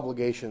web of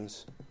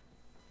obligations.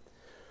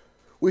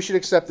 We should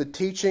accept the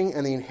teaching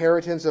and the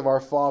inheritance of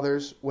our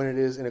fathers when it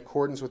is in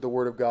accordance with the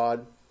Word of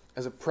God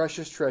as a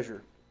precious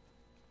treasure.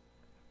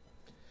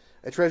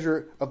 A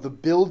treasure of the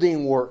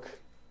building work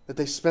that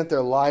they spent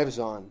their lives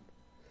on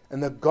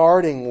and the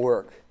guarding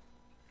work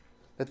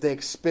that they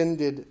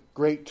expended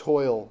great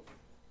toil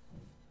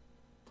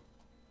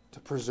to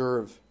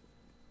preserve.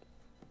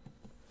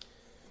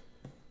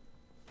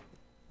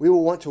 We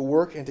will want to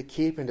work and to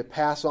keep and to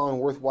pass on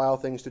worthwhile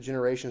things to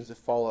generations that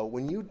follow.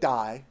 When you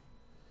die,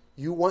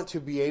 you want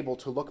to be able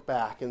to look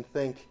back and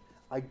think,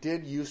 I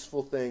did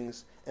useful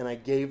things and I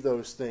gave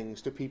those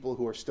things to people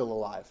who are still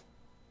alive.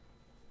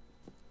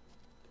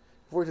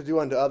 If we're to do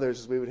unto others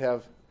as we would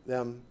have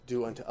them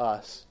do unto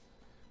us,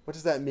 what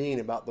does that mean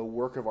about the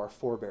work of our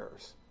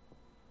forebears?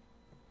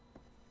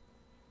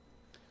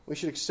 We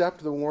should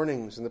accept the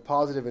warnings and the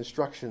positive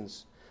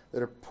instructions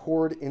that are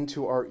poured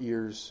into our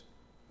ears,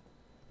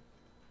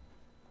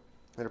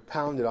 that are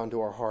pounded onto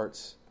our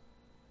hearts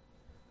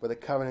by the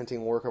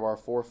covenanting work of our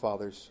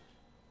forefathers.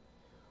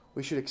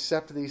 We should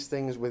accept these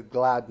things with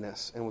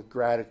gladness and with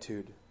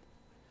gratitude.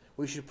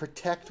 We should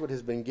protect what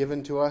has been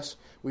given to us.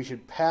 We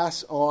should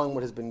pass on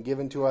what has been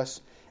given to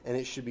us, and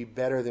it should be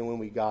better than when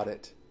we got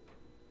it.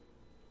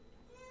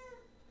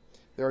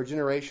 There are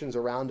generations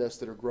around us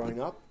that are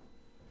growing up,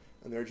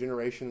 and there are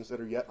generations that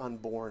are yet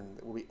unborn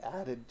that will be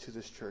added to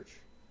this church.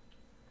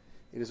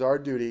 It is our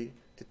duty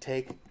to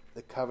take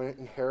the covenant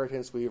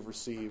inheritance we have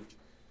received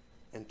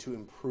and to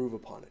improve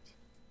upon it.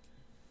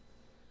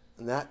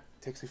 And that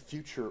takes a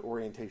future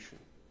orientation.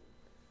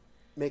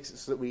 It makes it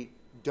so that we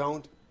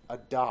don't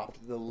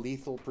adopt the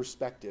lethal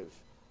perspective,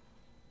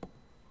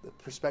 the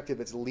perspective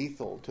that's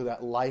lethal to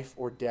that life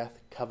or death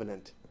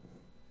covenant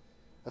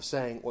of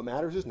saying, what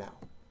matters is now,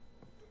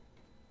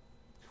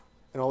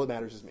 and all that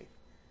matters is me.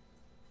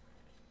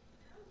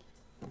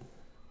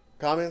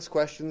 Comments,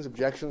 questions,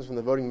 objections from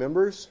the voting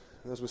members,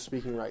 and those with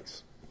speaking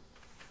rights.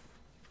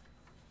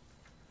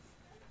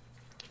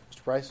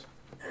 Mr. Price?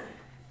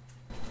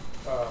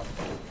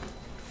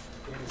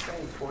 In the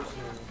same portion,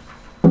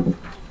 you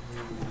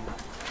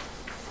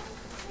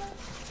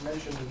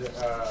mentioned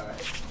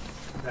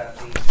that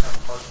the term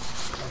heart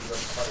comes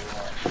up quite a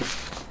lot.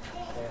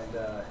 And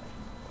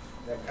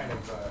that kind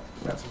of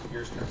got some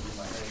gears turned in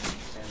my head.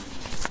 And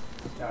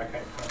now I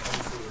kind of want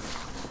to see,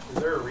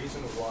 is there a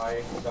reason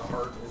why the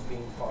heart is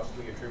being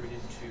falsely attributed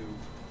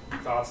to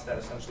thoughts that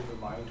essentially the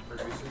mind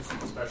produces,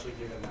 especially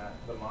given that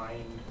the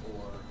mind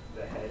or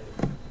the head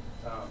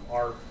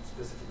are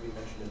specifically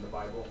mentioned in the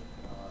Bible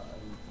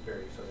and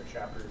various other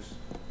chapters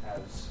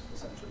as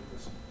essentially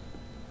this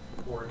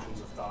origins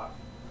of thought?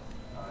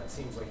 It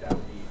seems like that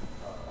would be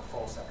a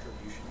false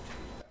attribution to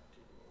that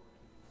particular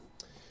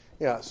origin.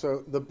 Yeah,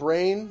 so the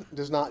brain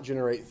does not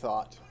generate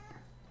thought.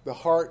 The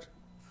heart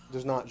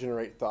does not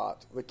generate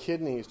thought. The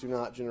kidneys do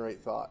not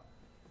generate thought.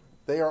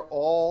 They are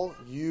all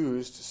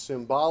used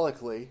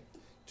symbolically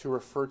to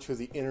refer to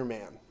the inner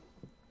man.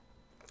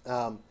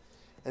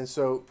 And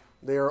so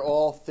they are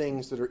all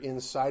things that are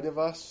inside of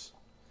us.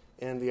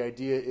 And the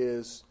idea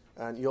is,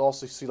 and you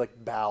also see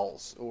like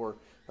bowels or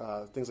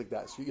things like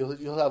that. So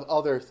you'll have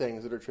other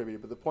things that are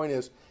attributed. But the point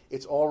is,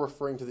 it's all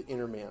referring to the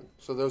inner man.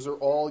 So those are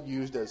all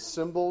used as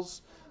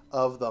symbols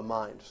of the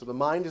mind. So the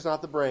mind is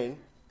not the brain.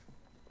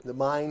 The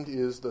mind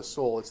is the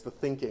soul. It's the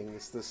thinking.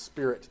 It's the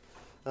spirit.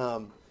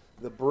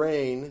 The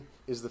brain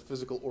is the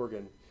physical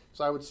organ.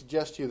 So I would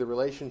suggest to you the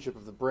relationship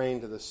of the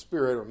brain to the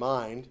spirit or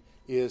mind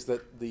is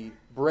that the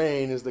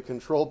brain is the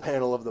control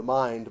panel of the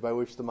mind by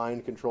which the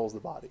mind controls the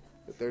body.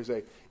 That there's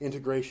an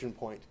integration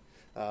point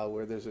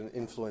where there's an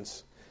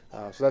influence.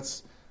 So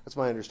that's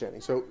my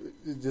understanding. So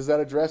does that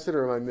address it,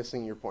 or am I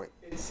missing your point?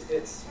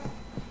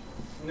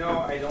 No,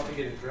 I don't think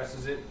it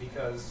addresses it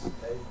because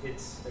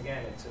it's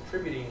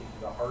attributing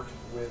the heart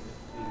with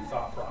the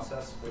thought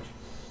process, which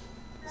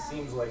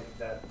seems like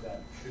that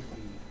should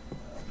be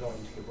going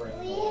to the brain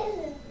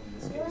in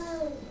this case.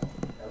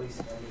 At least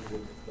ending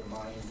with the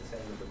mind, the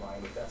same with the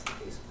mind, if that's the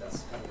case, if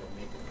that's kind of a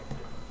makeup of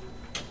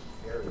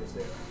different areas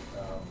there.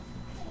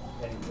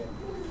 And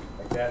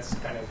like that's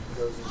kind of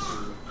goes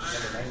into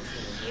number 19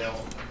 as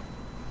well.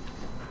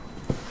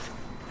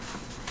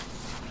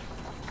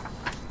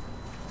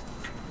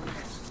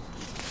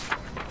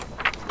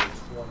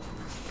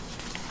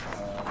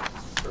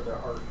 For the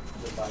heart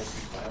device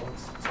and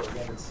violence. So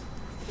again,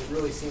 it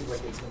really seems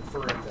like it's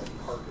inferring that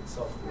the heart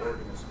itself, the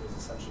organ, is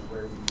essentially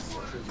where these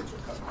attributes are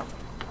coming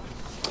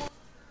from.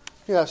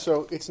 Yeah,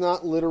 so it's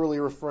not literally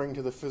referring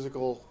to the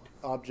physical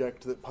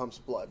object that pumps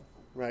blood,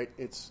 right?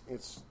 It's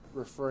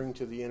referring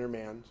to the inner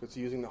man. So it's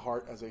using the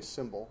heart as a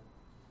symbol,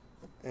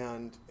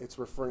 and it's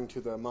referring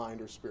to the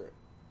mind or spirit,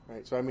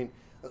 right? So I mean,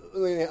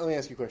 let me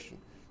ask you a question.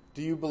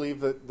 Do you believe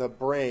that the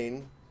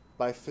brain,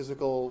 by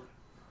physical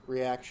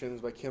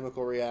reactions, by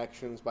chemical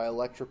reactions, by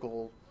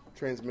electrical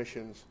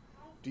transmissions,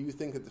 do you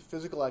think that the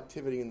physical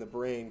activity in the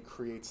brain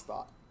creates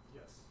thought?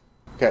 Yes.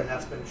 Okay. And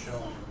that's been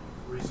shown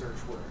in research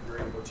where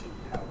you're able to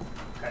have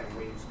kind of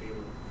waves be able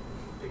to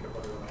pick up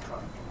other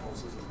electronic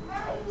impulses and move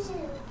heads.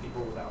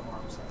 People without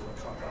arms have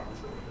electronic arms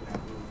that can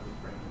have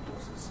movement brain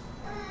impulses.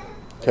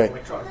 Okay.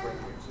 Electronic brain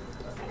waves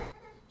are a thing.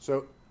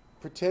 So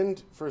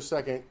pretend for a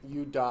second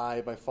you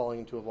die by falling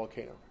into a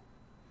volcano.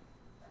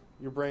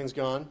 Your brain's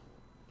gone.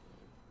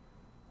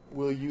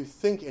 Will you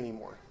think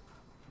anymore?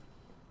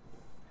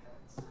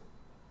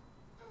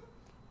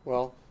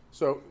 Well,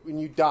 so when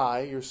you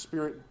die, your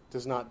spirit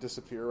does not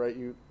disappear, right?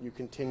 You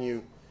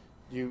continue,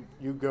 you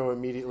go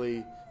immediately,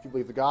 if you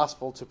believe the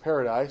gospel, to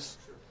paradise,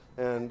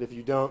 and if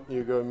you don't,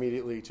 you go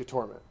immediately to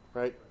torment,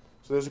 right?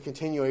 So there's a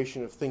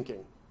continuation of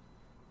thinking,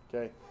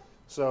 okay?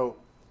 So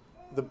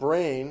the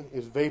brain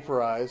is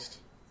vaporized,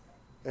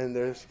 and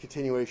there's a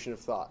continuation of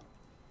thought.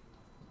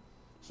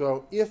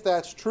 So if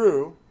that's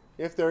true,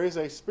 if there is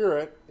a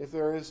spirit, if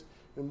there is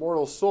an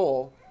immortal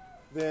soul,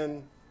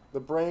 then the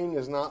brain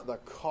is not the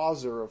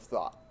causer of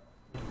thought.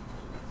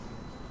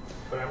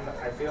 But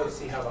I fail to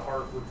see how the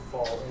heart would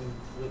fall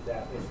in with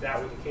that. If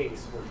that were the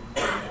case, with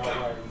the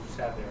outlier you just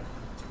had there,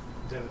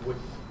 then would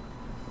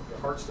the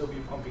heart still be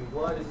pumping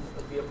blood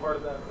and be a part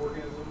of that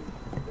organism?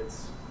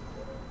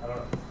 I don't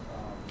know.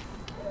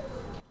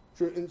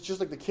 True. It's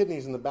just like the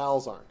kidneys and the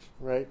bowels aren't,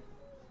 right?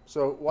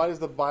 So why does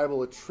the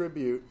Bible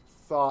attribute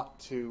thought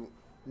to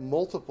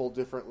multiple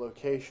different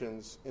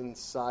locations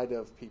inside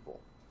of people?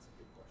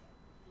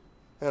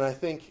 And I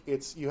think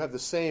you have the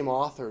same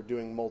author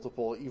doing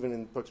multiple, even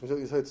in books.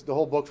 It's the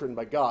whole book's written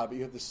by God, but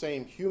you have the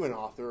same human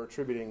author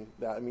attributing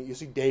that. I mean, you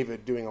see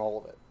David doing all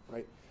of it,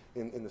 right,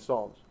 in the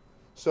Psalms.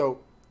 So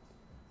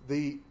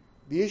the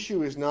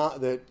issue is not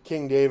that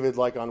King David,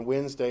 like on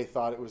Wednesday,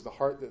 thought it was the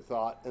heart that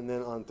thought, and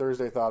then on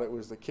Thursday thought it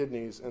was the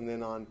kidneys, and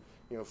then on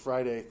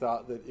Friday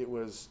thought that it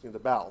was the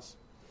bowels.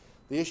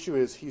 The issue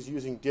is he's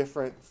using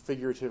different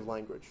figurative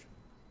language.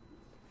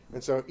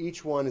 And so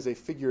each one is a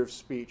figure of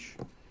speech,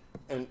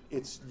 and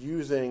it's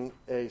using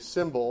a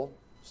symbol,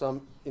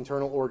 some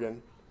internal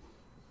organ,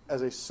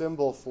 as a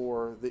symbol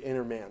for the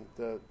inner man,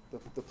 the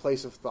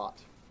place of thought.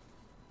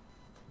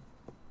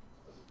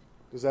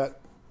 Does that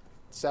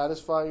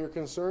satisfy your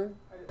concern?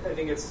 I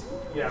think it's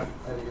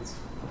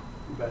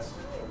best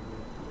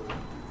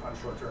on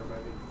short term. I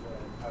think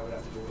I would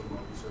have to do a little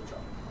more research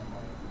on my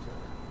end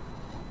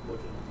to look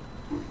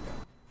into.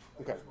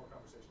 Okay. More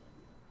conversation.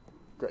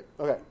 Great.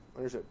 Okay.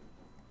 Understood.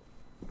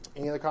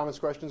 Any other comments,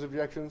 questions,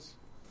 objections?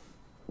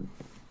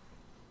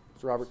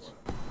 Mr. Roberts?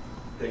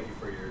 Thank you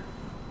for your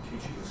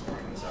teaching this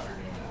morning, this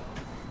afternoon.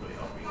 That really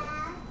helped me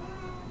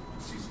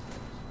see some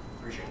things.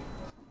 Appreciate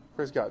it.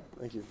 Praise God.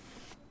 Thank you.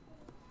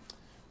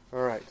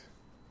 All right.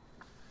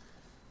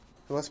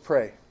 Let's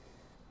pray.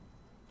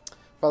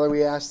 Father,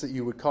 we ask that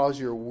you would cause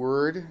your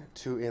word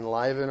to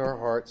enliven our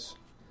hearts,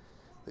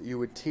 that you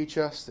would teach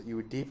us, that you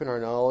would deepen our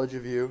knowledge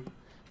of you,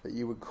 that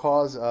you would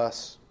cause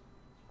us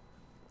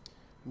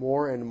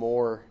more and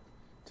more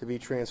to be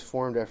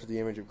transformed after the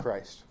image of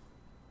Christ.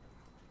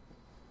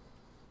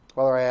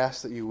 Father, I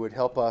ask that you would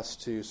help us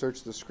to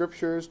search the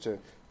Scriptures, to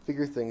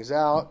figure things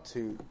out,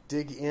 to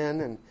dig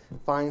in and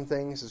find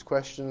things as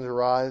questions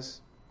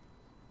arise.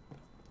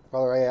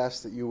 Father, I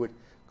ask that you would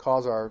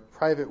cause our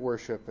private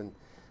worship and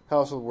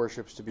household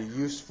worships to be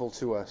useful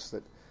to us,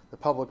 that the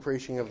public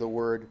preaching of the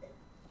Word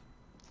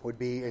would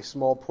be a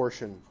small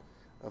portion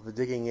of the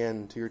digging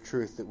in to your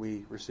truth that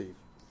we receive.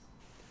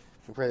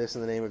 We pray this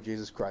in the name of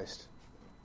Jesus Christ.